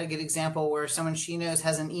 Kayla had a good example where someone she knows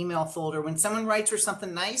has an email folder. When someone writes her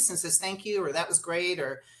something nice and says thank you, or that was great,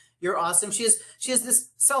 or you're awesome, she has this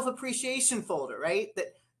self-appreciation folder, right?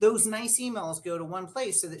 That those nice emails go to one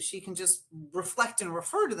place so that she can just reflect and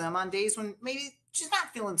refer to them on days when maybe she's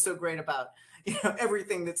not feeling so great about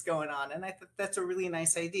everything that's going on. And I think that's a really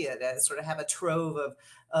nice idea, to sort of have a trove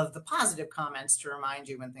of the positive comments to remind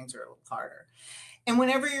you when things are a little harder. And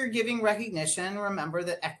whenever you're giving recognition, remember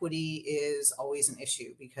that equity is always an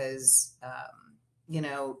issue, because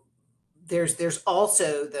there's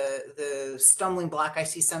also the stumbling block I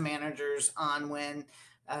see some managers on when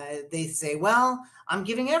they say, well, I'm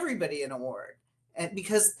giving everybody an award,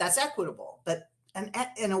 because that's equitable. But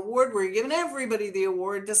an award where you're giving everybody the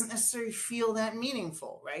award doesn't necessarily feel that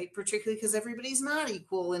meaningful, right? Particularly because everybody's not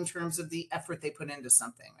equal in terms of the effort they put into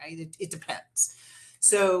something, right? It depends.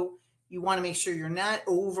 So you want to make sure you're not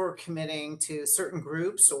over committing to certain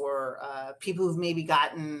groups or people who've maybe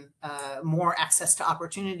gotten more access to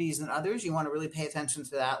opportunities than others. You want to really pay attention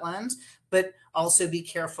to that lens, but also be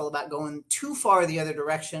careful about going too far the other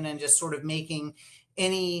direction and just sort of making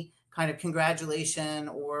any kind of congratulation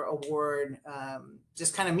or award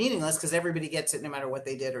just kind of meaningless, because everybody gets it no matter what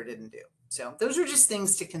they did or didn't do. So those are just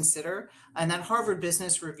things to consider. And that Harvard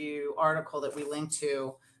Business Review article that we linked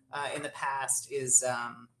to in the past is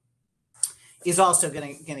also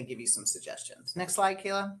going to give you some suggestions. Next slide,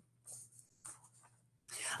 Kayla.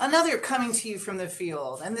 Another coming to you from the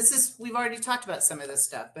field, and we've already talked about some of this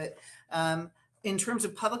stuff, but in terms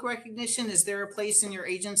of public recognition, is there a place in your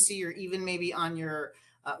agency or even maybe on your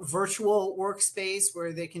virtual workspace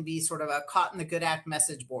where there can be sort of a caught in the good act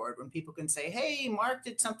message board when people can say, hey, Mark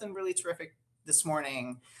did something really terrific this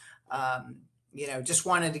morning. Just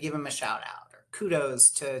wanted to give him a shout out, or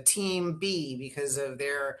kudos to team B because of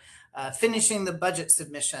their finishing the budget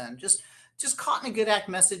submission. Just caught in a good act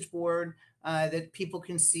message board that people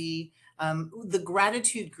can see. The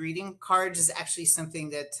gratitude greeting cards is actually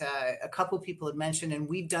something that a couple of people had mentioned, and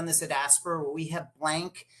we've done this at Asper, where we have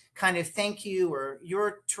blank kind of thank you, or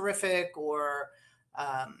you're terrific, or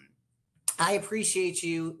I appreciate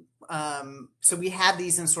you. So we have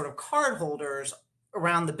these in sort of card holders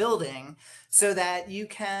around the building so that you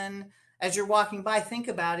can, as you're walking by, think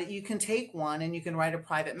about it, you can take one and you can write a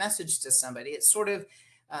private message to somebody. It sort of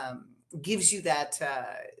gives you that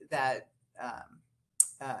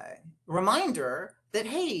reminder that,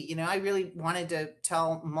 hey, I really wanted to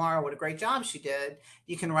tell Mara what a great job she did.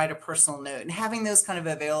 You can write a personal note, and having those kind of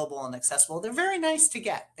available and accessible, they're very nice to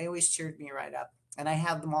get. They always cheered me right up, and I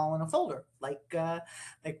have them all in a folder like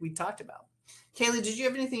we talked about. Kayla, did you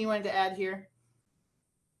have anything you wanted to add here?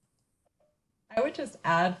 I would just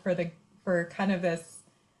add for kind of this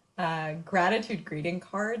gratitude greeting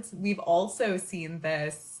cards. We've also seen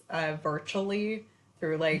this virtually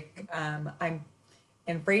through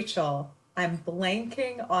and Rachel, I'm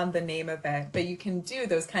blanking on the name of it, but you can do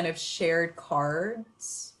those kind of shared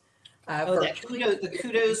cards. Virtually. The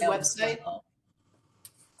kudos website. Well.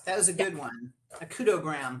 That was a good one. A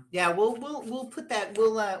kudogram. Yeah, we'll put that.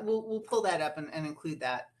 We'll pull that up and include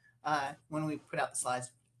that when we put out the slides.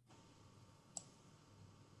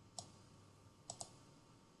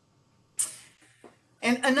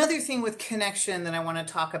 And another thing with connection that I want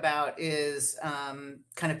to talk about is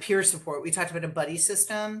kind of peer support. We talked about a buddy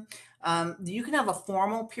system. You can have a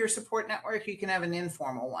formal peer support network. You can have an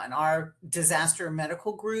informal one. Our disaster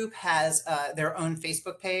medical group has their own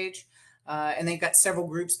Facebook page, and they've got several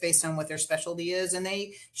groups based on what their specialty is. And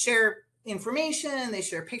they share information. They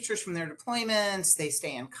share pictures from their deployments. They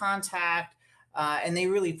stay in contact. And they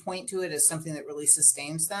really point to it as something that really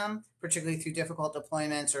sustains them, particularly through difficult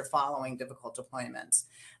deployments or following difficult deployments.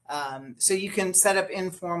 So you can set up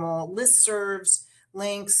informal listservs,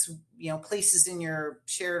 links, places in your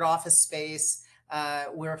shared office space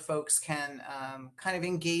where folks can kind of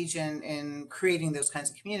engage in creating those kinds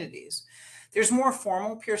of communities. There's more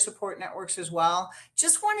formal peer support networks as well.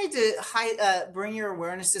 Just wanted to bring your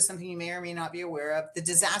awareness to something you may or may not be aware of. The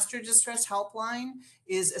Disaster Distress Helpline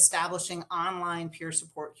is establishing online peer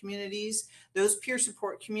support communities. Those peer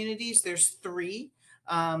support communities, there's 3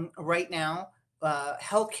 right now.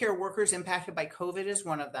 Healthcare workers impacted by COVID is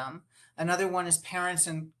one of them. Another one is parents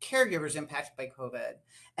and caregivers impacted by COVID.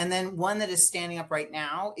 And then one that is standing up right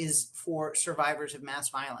now is for survivors of mass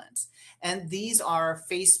violence. And these are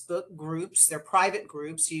Facebook groups. They're private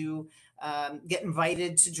groups. You get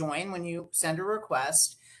invited to join when you send a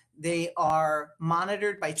request. They are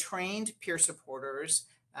monitored by trained peer supporters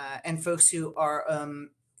and folks who are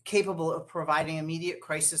capable of providing immediate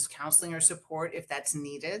crisis counseling or support if that's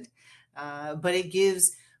needed. But it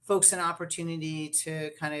gives folks an opportunity to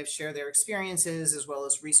kind of share their experiences as well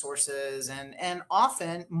as resources, and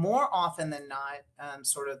often, more often than not,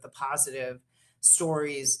 sort of the positive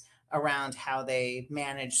stories around how they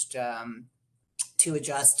managed to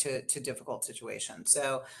adjust to difficult situations.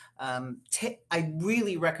 So I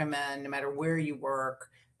really recommend, no matter where you work,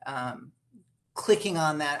 clicking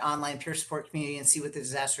on that online peer support community and see what the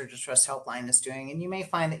Disaster Distress Helpline is doing. And you may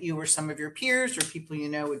find that you or some of your peers or people you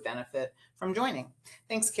know would benefit from joining.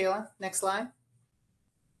 Thanks, Kayla. Next slide.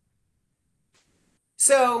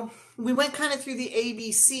 So we went kind of through the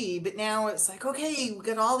ABC, but now it's like, okay, we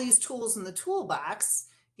got all these tools in the toolbox.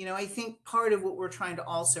 I think part of what we're trying to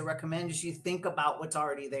also recommend is you think about what's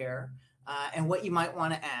already there and what you might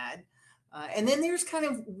want to add. And then there's kind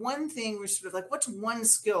of one thing we're sort of like, what's one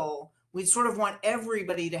skill we sort of want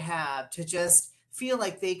everybody to have to just feel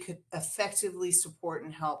like they could effectively support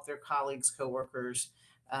and help their colleagues, coworkers,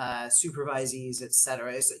 supervisees, et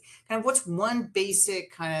cetera. It's kind of what's one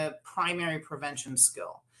basic kind of primary prevention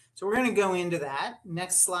skill. So we're going to go into that.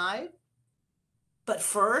 Next slide. But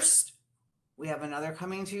first, we have another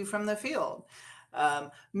coming to you from the field.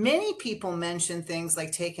 Many people mention things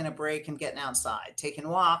like taking a break and getting outside, taking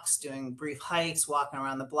walks, doing brief hikes, walking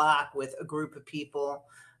around the block with a group of people,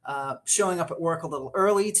 showing up at work a little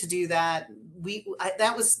early to do that.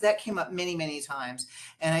 That came up many, many times.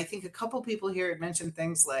 And I think a couple people here had mentioned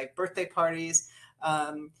things like birthday parties.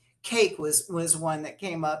 Cake was one that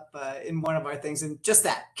came up in one of our things, and just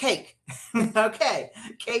that, cake. Okay,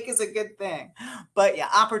 cake is a good thing. But yeah,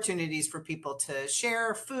 opportunities for people to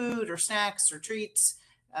share food or snacks or treats,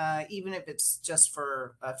 even if it's just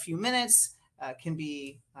for a few minutes, can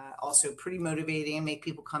be also pretty motivating and make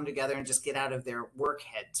people come together and just get out of their work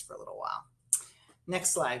heads for a little while.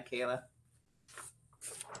 Next slide, Kayla.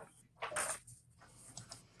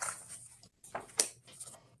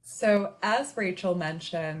 So as Rachel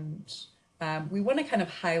mentioned, we want to kind of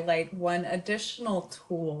highlight one additional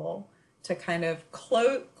tool to kind of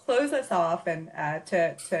close us off and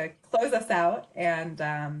to close us out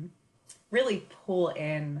and really pull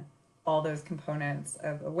in all those components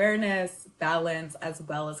of awareness, balance, as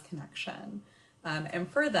well as connection.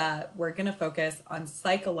 And for that, we're going to focus on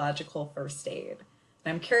psychological first aid.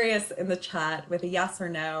 And I'm curious in the chat with a yes or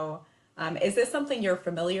no, is this something you're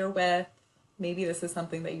familiar with? Maybe this is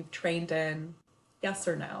something that you've trained in. Yes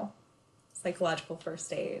or no? Psychological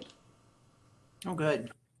first aid. Oh,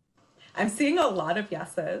 good. I'm seeing a lot of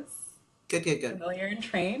yeses. Good. Familiar and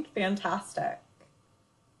trained. Fantastic.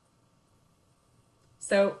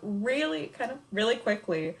 So really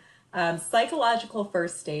quickly, psychological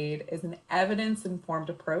first aid is an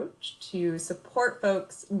evidence-informed approach to support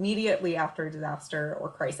folks immediately after a disaster or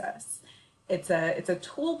crisis. It's a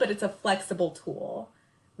tool, but it's a flexible tool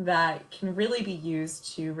that can really be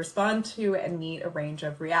used to respond to and meet a range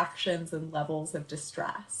of reactions and levels of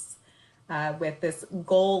distress, with this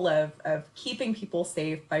goal of keeping people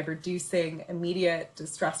safe by reducing immediate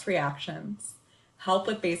distress reactions, help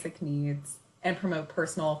with basic needs, and promote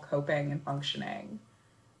personal coping and functioning.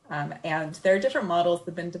 And there are different models that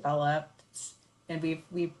have been developed, and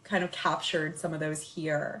we've kind of captured some of those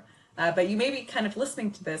here. But you may be kind of listening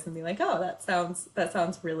to this and be like, oh, that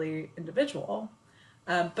sounds really individual.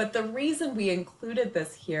 But the reason we included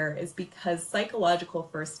this here is because psychological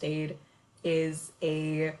first aid is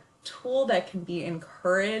a tool that can be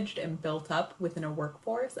encouraged and built up within a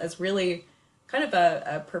workforce as really kind of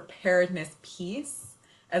a preparedness piece,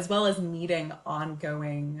 as well as meeting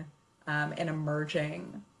ongoing and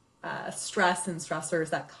emerging stress and stressors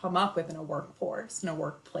that come up within a workforce, in a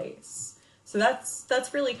workplace. So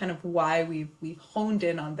that's really kind of why we've honed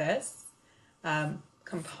in on this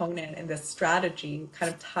component and this strategy,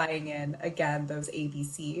 kind of tying in, again, those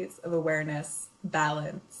ABCs of awareness,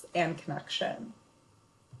 balance, and connection.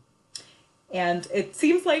 And it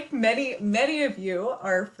seems like many of you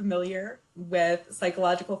are familiar with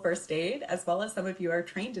psychological first aid, as well as some of you are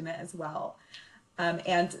trained in it as well.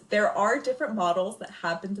 And there are different models that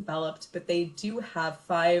have been developed, but they do have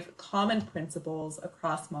 5 common principles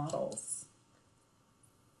across models.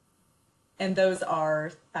 And those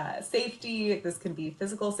are safety. This can be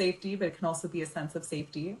physical safety, but it can also be a sense of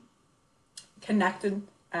safety.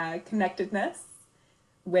 Connectedness,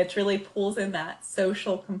 which really pulls in that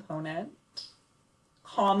social component.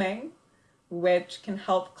 Calming, which can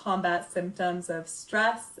help combat symptoms of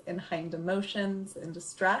stress and heightened emotions and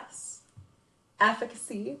distress.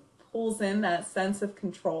 Efficacy pulls in that sense of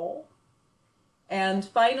control. And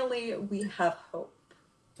finally, we have hope.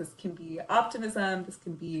 This can be optimism. This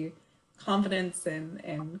can be confidence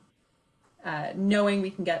in knowing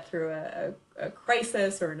we can get through a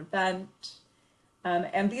crisis or an event.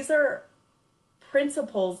 And these are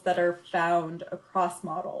principles that are found across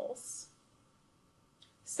models.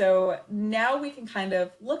 So now we can kind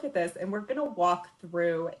of look at this, and we're going to walk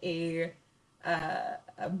through a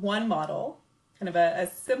one model, kind of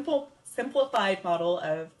a simplified model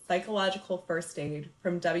of psychological first aid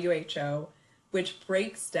from WHO, which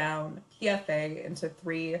breaks down PFA into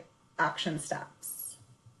 3 action steps.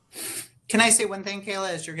 Can I say one thing, Kayla,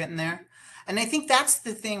 as you're getting there? And I think that's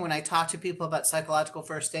the thing when I talk to people about psychological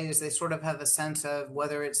first aid is they sort of have a sense of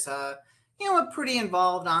whether it's a pretty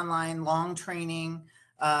involved online long training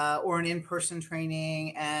or an in-person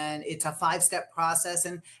training, and it's a 5-step process.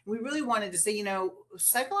 And we really wanted to say,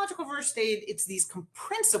 psychological first aid, it's these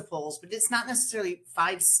principles, but it's not necessarily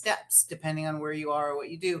 5 steps depending on where you are or what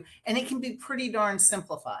you do. And it can be pretty darn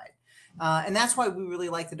simplified. And that's why we really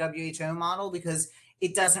like the WHO model, because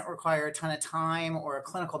it doesn't require a ton of time or a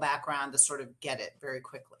clinical background to sort of get it very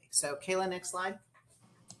quickly. So Kayla, next slide.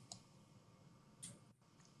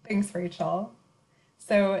 Thanks, Rachel.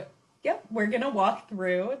 So, yep, we're going to walk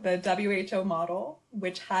through the WHO model,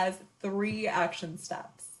 which has 3 action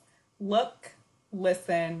steps: look,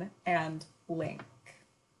 listen, and link.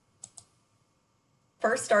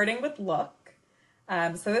 First, starting with look.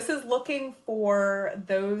 So this is looking for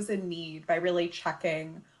those in need by really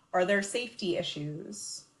checking, are there safety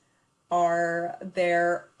issues? Are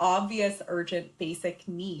there obvious, urgent, basic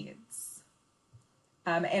needs?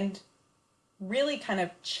 And really kind of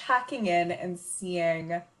checking in and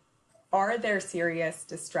seeing, are there serious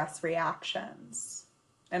distress reactions?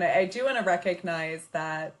 And I do want to recognize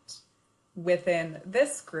that within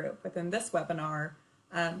this group, within this webinar,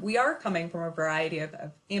 we are coming from a variety of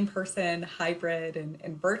in-person, hybrid,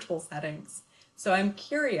 and virtual settings. So I'm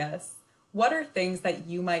curious, what are things that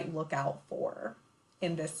you might look out for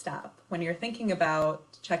in this step when you're thinking about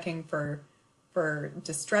checking for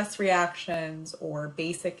distress reactions or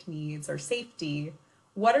basic needs or safety?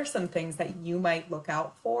 What are some things that you might look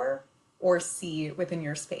out for or see within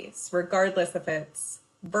your space, regardless if it's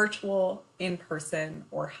virtual, in-person,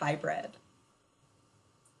 or hybrid?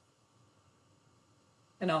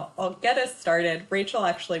 And I'll get us started. Rachel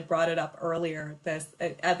actually brought it up earlier, this,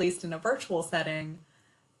 at least in a virtual setting.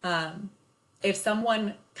 If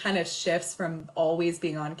someone kind of shifts from always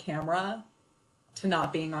being on camera to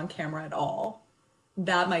not being on camera at all,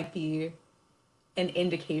 that might be an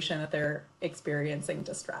indication that they're experiencing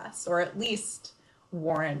distress, or at least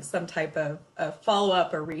warrant some type of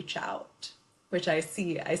follow-up or reach out, which I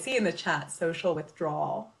see in the chat: social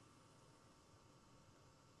withdrawal.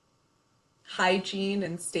 Hygiene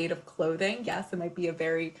and state of clothing. Yes, it might be a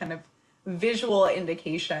very kind of visual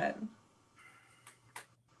indication.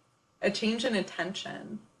 A change in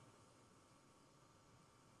attention.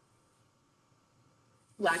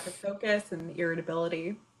 Lack of focus and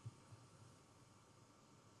irritability.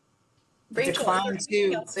 Rachel, decline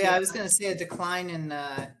too. Yeah, I was going to say a decline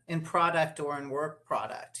in product or in work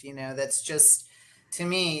product. That's just, to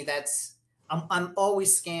me, that's I'm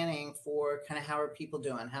always scanning for kind of how are people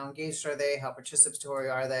doing, how engaged are they, how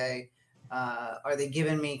participatory are they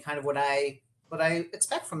giving me kind of what I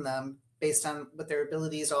expect from them based on what their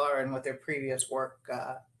abilities are and what their previous work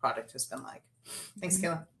product has been like. Thanks,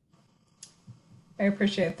 Kayla. I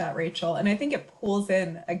appreciate that, Rachel. And I think it pulls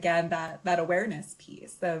in, again, that awareness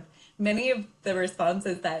piece of many of the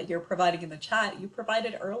responses that you're providing in the chat, you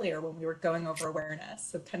provided earlier when we were going over awareness.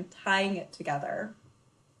 So kind of tying it together.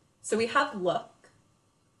 So we have look.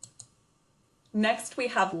 Next, we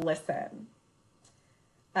have listen.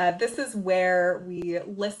 This is where we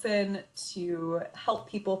listen to help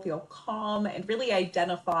people feel calm and really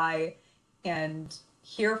identify and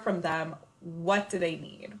hear from them. What do they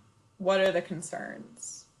need? What are the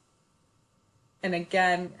concerns? And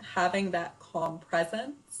again, having that calm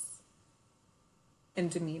presence and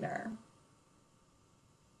demeanor.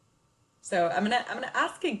 So I'm gonna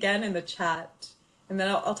ask again in the chat, and then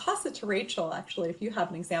I'll toss it to Rachel, actually, if you have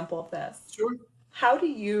an example of this. Sure. How do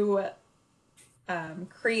you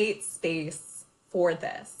create space for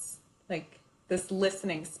this, like this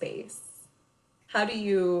listening space? How do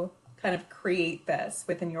you kind of create this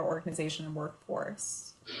within your organization and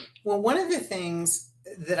workforce? Well, one of the things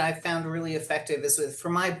that I found really effective is for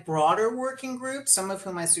my broader working group, some of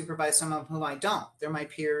whom I supervise, some of whom I don't. They're my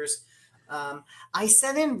peers. I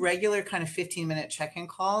set in regular kind of 15-minute check-in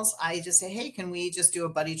calls. I just say, hey, can we just do a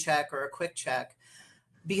buddy check or a quick check?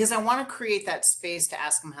 Because I want to create that space to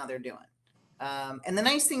ask them how they're doing. And the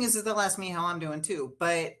nice thing is that they'll ask me how I'm doing too.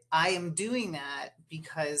 But I am doing that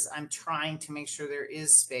because I'm trying to make sure there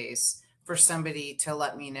is space for somebody to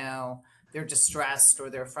let me know they're distressed or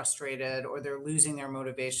they're frustrated or they're losing their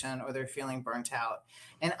motivation or they're feeling burnt out.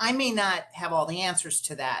 And I may not have all the answers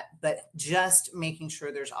to that, but just making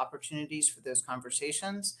sure there's opportunities for those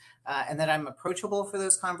conversations and that I'm approachable for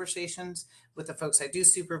those conversations with the folks I do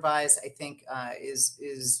supervise, I think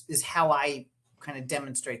is how I kind of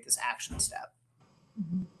demonstrate this action step.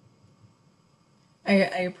 Mm-hmm.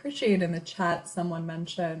 I appreciate in the chat someone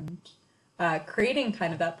mentioned creating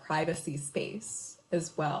kind of that privacy space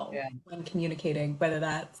as well when communicating, whether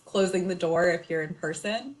that's closing the door if you're in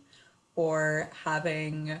person or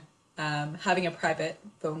having a private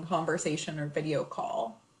phone conversation or video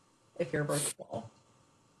call if you're virtual.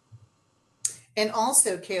 And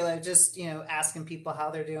also, Kayla, just, asking people how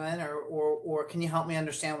they're doing or can you help me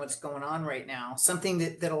understand what's going on right now? Something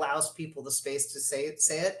that allows people the space to say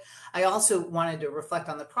it. I also wanted to reflect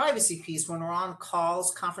on the privacy piece when we're on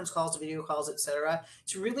calls, conference calls, video calls, et cetera.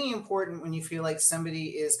 It's really important when you feel like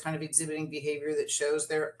somebody is kind of exhibiting behavior that shows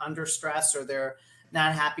they're under stress or they're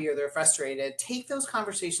not happy or they're frustrated. Take those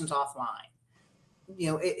conversations offline.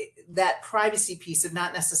 That privacy piece of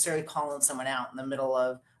not necessarily calling someone out in the middle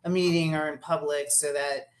of a meeting or in public so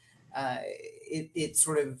that it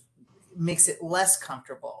sort of makes it less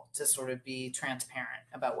comfortable to sort of be transparent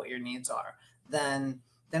about what your needs are than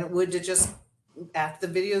it would to just after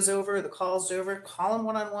the video's over, the call's over, call them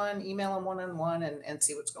one-on-one, email them one-on-one and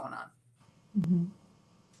see what's going on. Mm-hmm.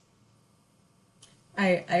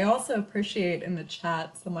 I also appreciate in the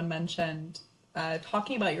chat someone mentioned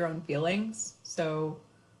talking about your own feelings. So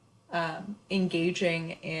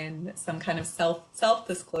engaging in some kind of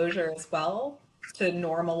self-disclosure as well to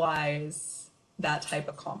normalize that type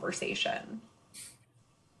of conversation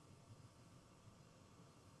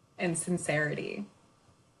and sincerity.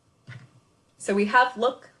 So we have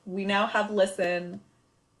look, we now have listen,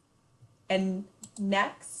 and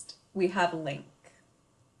next we have link.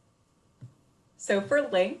 So for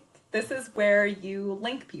link, this is where you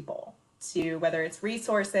link people to whether it's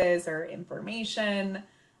resources or information.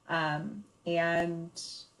 And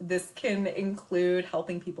this can include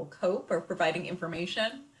helping people cope or providing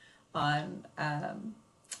information on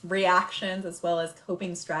reactions as well as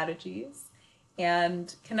coping strategies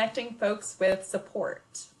and connecting folks with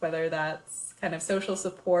support, whether that's kind of social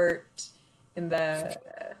support in the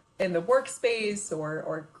workspace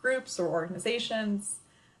or groups or organizations.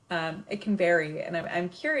 It can vary. And I'm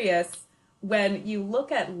curious, when you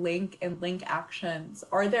look at link and link actions,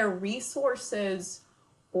 are there resources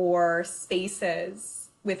or spaces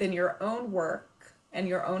within your own work and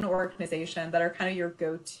your own organization that are kind of your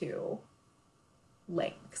go-to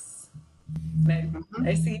links?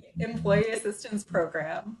 I see employee assistance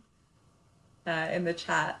program in the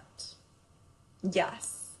chat.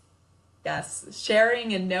 Yes,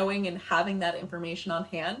 sharing and knowing and having that information on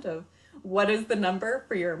hand of what is the number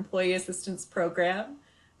for your employee assistance program,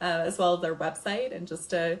 as well as their website, and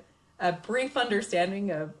just a brief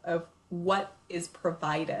understanding of what is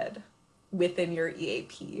provided within your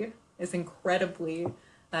EAP is incredibly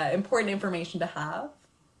important information to have.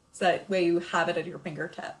 So that way you have it at your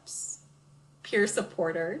fingertips. Peer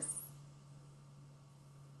supporters.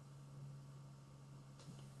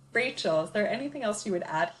 Rachel, is there anything else you would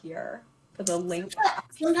add here for the link?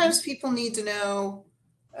 Sometimes people need to know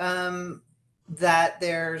that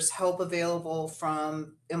there's help available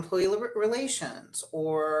from employee relations,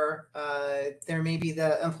 or there may be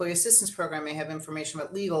the employee assistance program may have information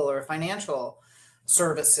about legal or financial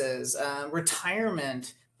services,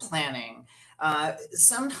 retirement planning.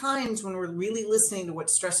 Sometimes when we're really listening to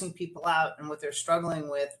what's stressing people out and what they're struggling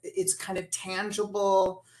with, it's kind of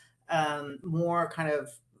tangible, more kind of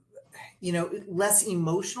less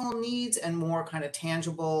emotional needs and more kind of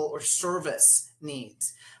tangible or service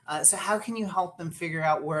needs. So how can you help them figure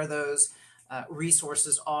out where those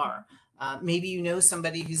resources are? Maybe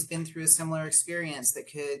somebody who's been through a similar experience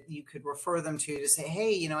that you could refer them to say,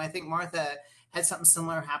 hey, I think Martha had something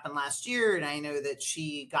similar happen last year, and I know that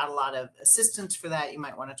she got a lot of assistance for that. You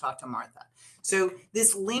might want to talk to Martha. So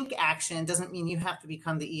this link action doesn't mean you have to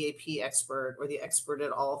become the EAP expert or the expert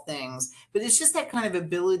at all things, but it's just that kind of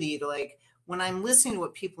ability to, when I'm listening to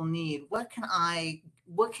what people need, what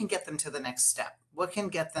can get them to the next step? What can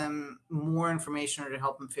get them more information or to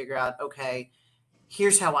help them figure out, okay,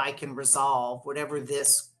 here's how I can resolve whatever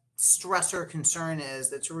this stress or concern is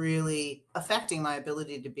that's really affecting my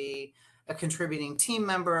ability to be a contributing team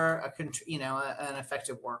member, an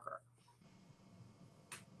effective worker.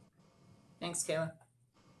 Thanks, Kayla.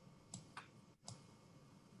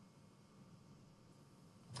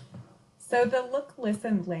 So the look,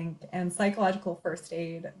 listen, link, and psychological first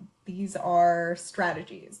aid, these are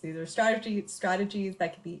strategies. These are strategies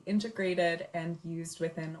that can be integrated and used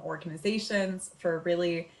within organizations for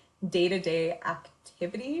really day-to-day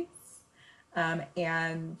activities,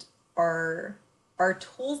 and are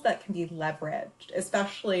tools that can be leveraged,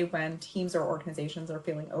 especially when teams or organizations are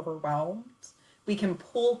feeling overwhelmed. We can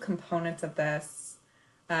pull components of this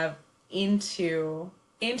uh, into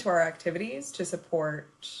our activities to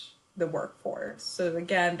support the workforce. So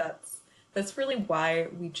again, that's really why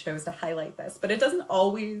we chose to highlight this. But it doesn't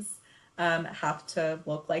always have to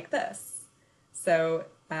look like this. So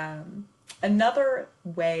another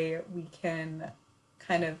way we can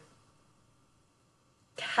kind of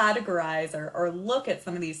categorize or look at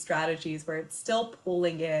some of these strategies where it's still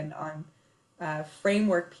pulling in on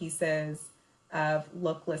framework pieces of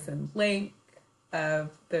look, listen, link, of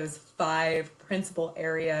those 5 principal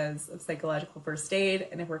areas of psychological first aid.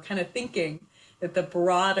 And if we're kind of thinking that the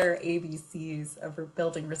broader ABCs of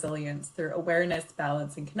building resilience through awareness,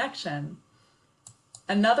 balance, and connection,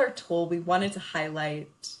 another tool we wanted to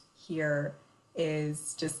highlight here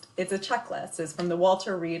is it's a checklist. It's from the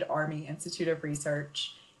Walter Reed Army Institute of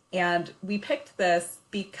Research. And we picked this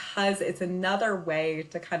because it's another way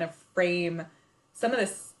to kind of frame some of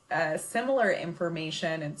this similar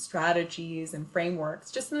information and strategies and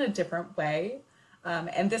frameworks just in a different way.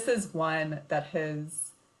 And this is one that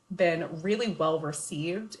has been really well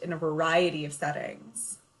received in a variety of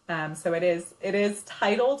settings. So it is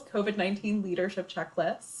titled COVID-19 Leadership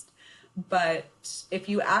Checklist, but if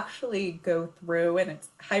you actually go through, and it's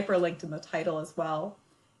hyperlinked in the title as well,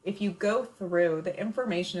 if you go through, the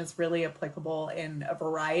information is really applicable in a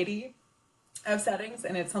variety of settings,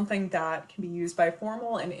 and it's something that can be used by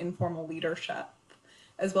formal and informal leadership,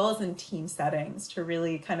 as well as in team settings, to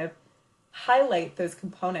really kind of highlight those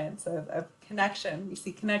components of connection. We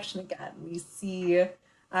see connection again. We see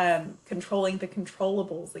controlling the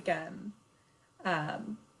controllables again.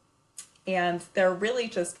 And they're really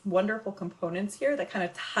just wonderful components here that kind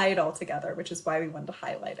of tie it all together, which is why we wanted to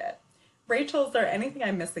highlight it. Rachel, is there anything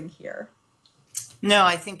I'm missing here? No,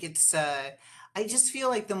 I think it's, I just feel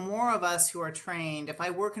like the more of us who are trained, if I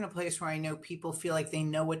work in a place where I know people feel like they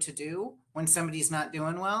know what to do when somebody's not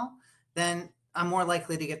doing well, then I'm more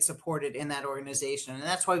likely to get supported in that organization. And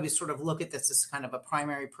that's why we sort of look at this as kind of a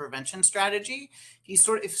primary prevention strategy. If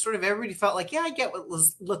sort of everybody felt like, yeah, I get what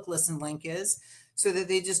look, listen, link is, so that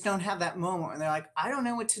they just don't have that moment and they're like, I don't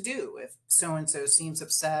know what to do if so-and-so seems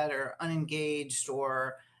upset or unengaged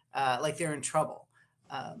or like they're in trouble.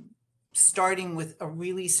 Starting with a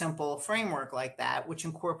really simple framework like that, which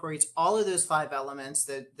incorporates all of those 5 elements,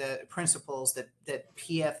 the principles that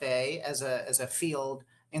PFA as a field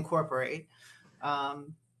incorporate,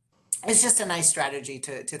 it's just a nice strategy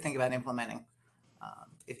to think about implementing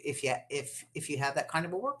if you have that kind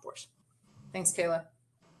of a workforce. Thanks, Kayla.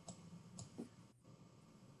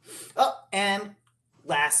 Oh, and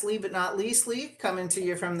lastly but not leastly, coming to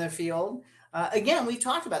you from the field. Again, we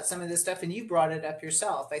talked about some of this stuff and you brought it up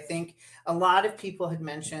yourself. I think a lot of people had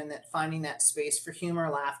mentioned that finding that space for humor,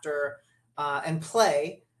 laughter, and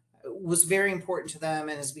play was very important to them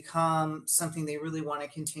and has become something they really want to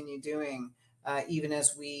continue doing, even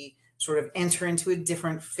as we sort of enter into a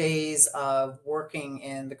different phase of working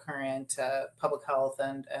in the current public health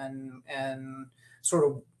and sort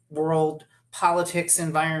of world politics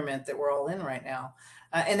environment that we're all in right now.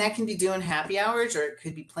 And that can be doing happy hours, or it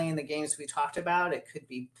could be playing the games we talked about. It could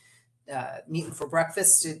be meeting for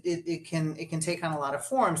breakfast. It can take on a lot of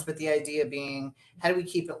forms, but the idea being, how do we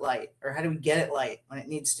keep it light, or how do we get it light when it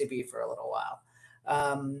needs to be for a little while?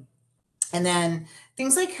 And then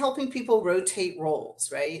things like helping people rotate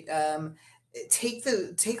roles, right? Take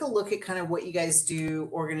a look at kind of what you guys do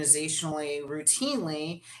organizationally,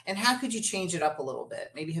 routinely, and how could you change it up a little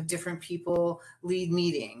bit? Maybe have different people lead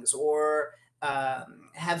meetings, or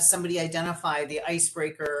have somebody identify the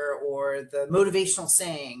icebreaker or the motivational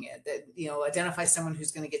saying that, identify someone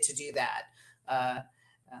who's going to get to do that,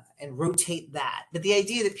 and rotate that. But the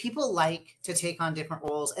idea that people like to take on different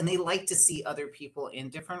roles and they like to see other people in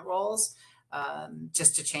different roles,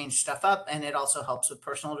 just to change stuff up. And it also helps with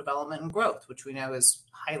personal development and growth, which we know is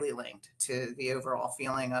highly linked to the overall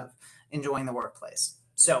feeling of enjoying the workplace.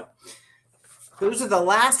 So those are the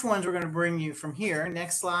last ones we're going to bring you from here.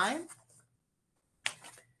 Next slide.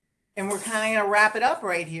 And we're kind of going to wrap it up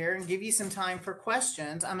right here and give you some time for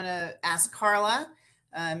questions. I'm going to ask Carla,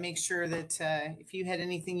 make sure that if you had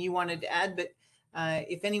anything you wanted to add, but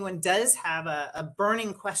if anyone does have a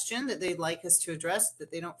burning question that they'd like us to address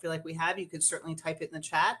that they don't feel like we have, you could certainly type it in the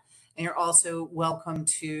chat. And you're also welcome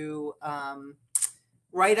to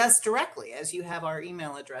write us directly, as you have our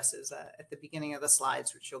email addresses at the beginning of the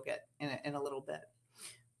slides, which you'll get in a little bit.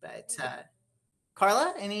 But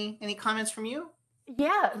Carla, any comments from you?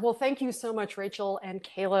 Yeah, well, thank you so much, Rachel and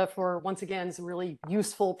Kayla, for once again some really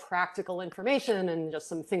useful, practical information and just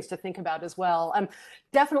some things to think about as well.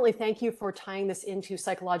 Definitely thank you for tying this into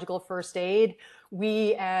psychological first aid.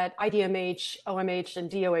 We at IDMH, OMH, and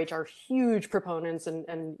DOH are huge proponents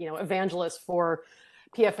and evangelists for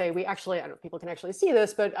PFA. We actually, I don't know if people can actually see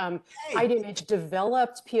this, but IDMH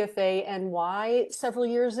developed PFA NY several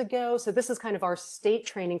years ago. So this is kind of our state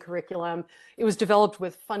training curriculum. It was developed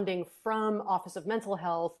with funding from Office of Mental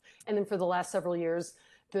Health. And then for the last several years,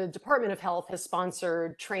 the Department of Health has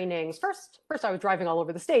sponsored trainings. First I was driving all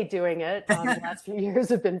over the state doing it. The last few years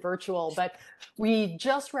have been virtual, but we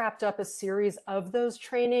just wrapped up a series of those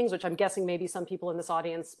trainings, which I'm guessing maybe some people in this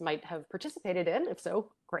audience might have participated in. If so,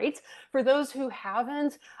 great. For those who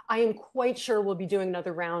haven't, I am quite sure we'll be doing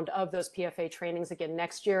another round of those PFA trainings again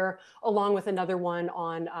next year, along with another one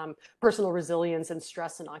on personal resilience and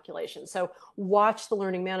stress inoculation. So watch the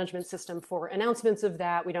learning management system for announcements of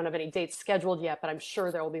that. We don't have any dates scheduled yet, but I'm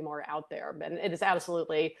sure there will be more out there. And it is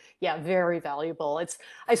absolutely, yeah, very valuable.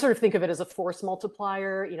 I sort of think of it as a force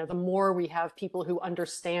multiplier. The more we have people who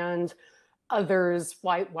understand others,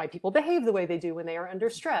 why people behave the way they do when they are under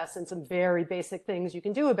stress, and some very basic things you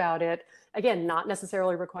can do about it. Again, not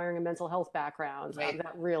necessarily requiring a mental health background. Right.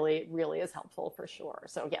 That really, really is helpful for sure.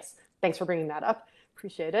 So yes, thanks for bringing that up.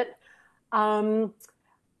 Appreciate it.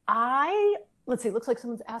 Let's see, looks like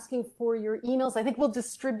someone's asking for your emails. I think we'll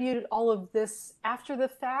distribute all of this after the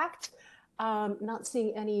fact. Not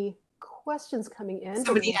seeing any questions coming in.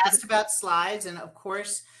 Somebody asked about slides, and of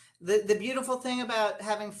course, the beautiful thing about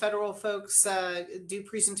having federal folks do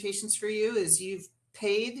presentations for you is you've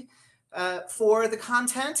paid for the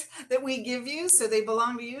content that we give you, so they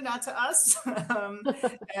belong to you, not to us.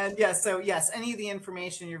 And yes, so yes, any of the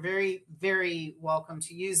information you're very, very welcome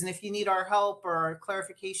to use. And if you need our help or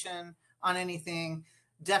clarification on anything,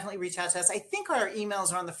 definitely reach out to us. I think our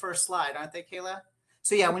emails are on the first slide, aren't they, Kayla?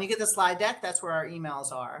 So yeah, when you get the slide deck, that's where our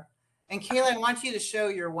emails are. And Kayla, I want you to show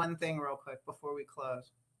your one thing real quick before we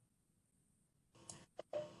close.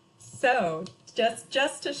 So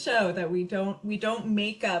just to show that we don't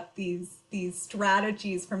make up these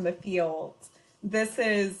strategies from the field. This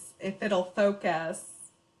is, if it'll focus,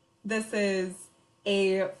 this is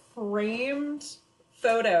a framed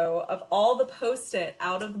photo of all the Post-it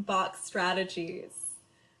out of the box strategies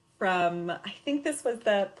from, I think this was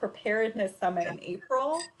the Preparedness Summit in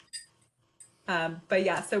April. But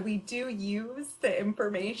yeah, so we do use the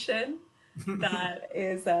information that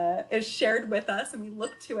is shared with us, and we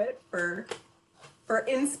look to it for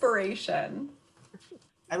inspiration.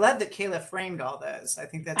 I love that Kayla framed all those. I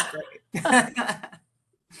think that's great.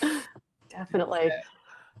 Definitely.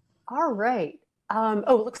 All right.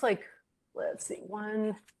 Oh, it looks like, let's see,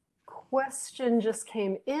 one question just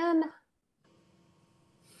came in.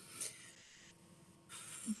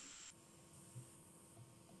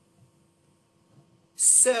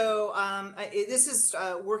 So this is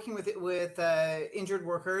working with injured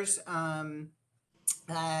workers, and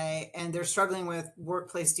they're struggling with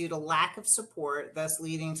workplace due to lack of support, thus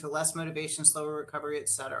leading to less motivation, slower recovery,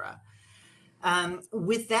 etc.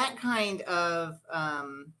 With that kind of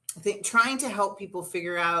trying to help people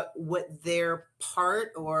figure out what their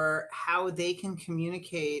part or how they can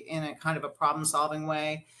communicate in a kind of a problem-solving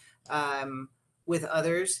way with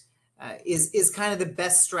others. Is kind of the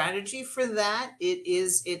best strategy for that. It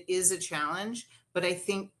is a challenge, but I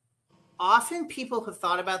think often people have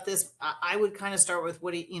thought about this. I would kind of start with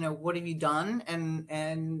what have you done,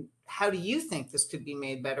 and how do you think this could be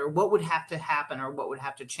made better? What would have to happen, or what would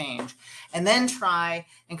have to change? And then try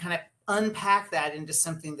and kind of unpack that into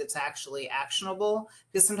something that's actually actionable,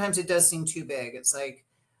 because sometimes it does seem too big. It's like,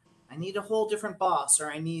 I need a whole different boss,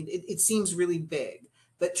 or it seems really big.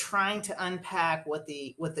 But trying to unpack what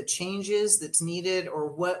the change is that's needed, or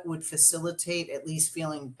what would facilitate at least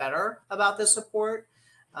feeling better about the support,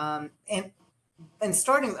 and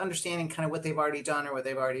starting with understanding kind of what they've already done or what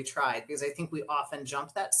they've already tried, because I think we often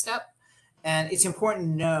jump that step, and it's important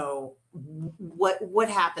to know what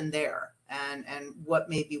happened there and what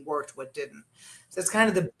maybe worked, what didn't. So it's kind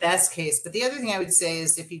of the best case. But the other thing I would say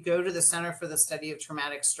is, if you go to the Center for the Study of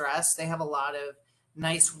Traumatic Stress, they have a lot of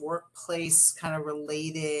nice workplace kind of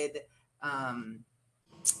related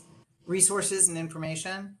resources and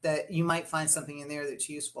information that you might find something in there that's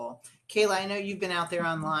useful. Kayla, I know you've been out there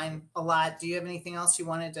online a lot. Do you have anything else you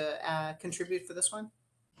wanted to contribute for this one?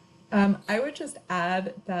 I would just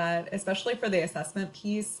add that, especially for the assessment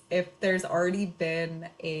piece, if there's already been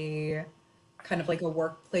a kind of like a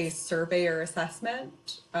workplace survey or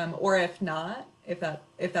assessment, or if not, if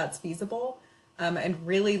that's feasible, and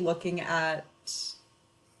really looking at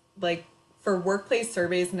like for workplace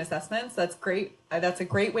surveys and assessments, that's great. That's a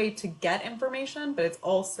great way to get information, but it's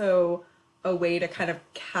also a way to kind of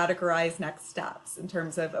categorize next steps in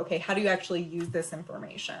terms of, okay, how do you actually use this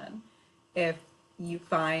information? If you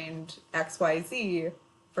find XYZ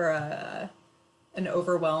for an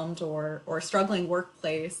overwhelmed or struggling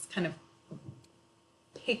workplace, kind of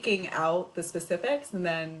picking out the specifics, and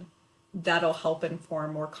then that'll help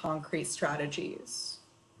inform more concrete strategies.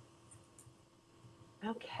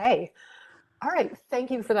 Okay. All right.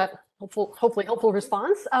 Thank you for that hopefully helpful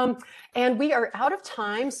response. And we are out of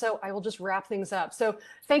time, so I will just wrap things up. So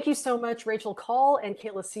thank you so much, Rachel Kaul and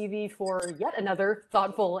Kayla Siviy, for yet another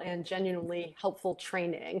thoughtful and genuinely helpful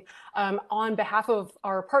training. On behalf of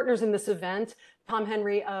our partners in this event, Tom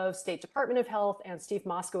Henry of State Department of Health and Steve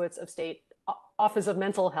Moskowitz of State Office of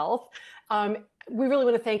Mental Health, we really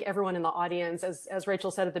want to thank everyone in the audience. As Rachel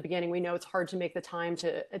said at the beginning, we know it's hard to make the time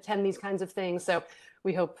to attend these kinds of things. So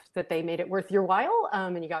we hope that they made it worth your while,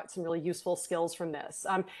 and you got some really useful skills from this.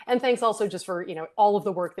 And thanks also just for all of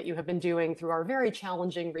the work that you have been doing through our very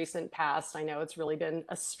challenging recent past. I know it's really been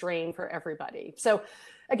a strain for everybody. So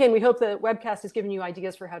again, we hope the webcast has given you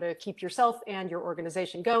ideas for how to keep yourself and your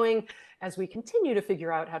organization going as we continue to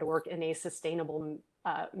figure out how to work in a sustainable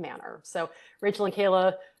manner. So Rachel and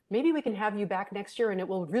Kayla, maybe we can have you back next year and it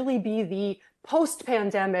will really be the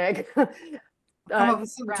post-pandemic. Come up with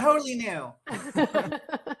something totally new.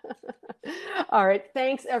 All right.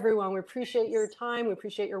 Thanks, everyone. We appreciate your time. We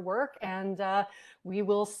appreciate your work. And we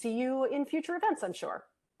will see you in future events, I'm sure.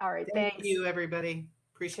 All right. Thank Thanks. you, everybody.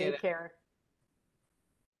 Appreciate it. Take care.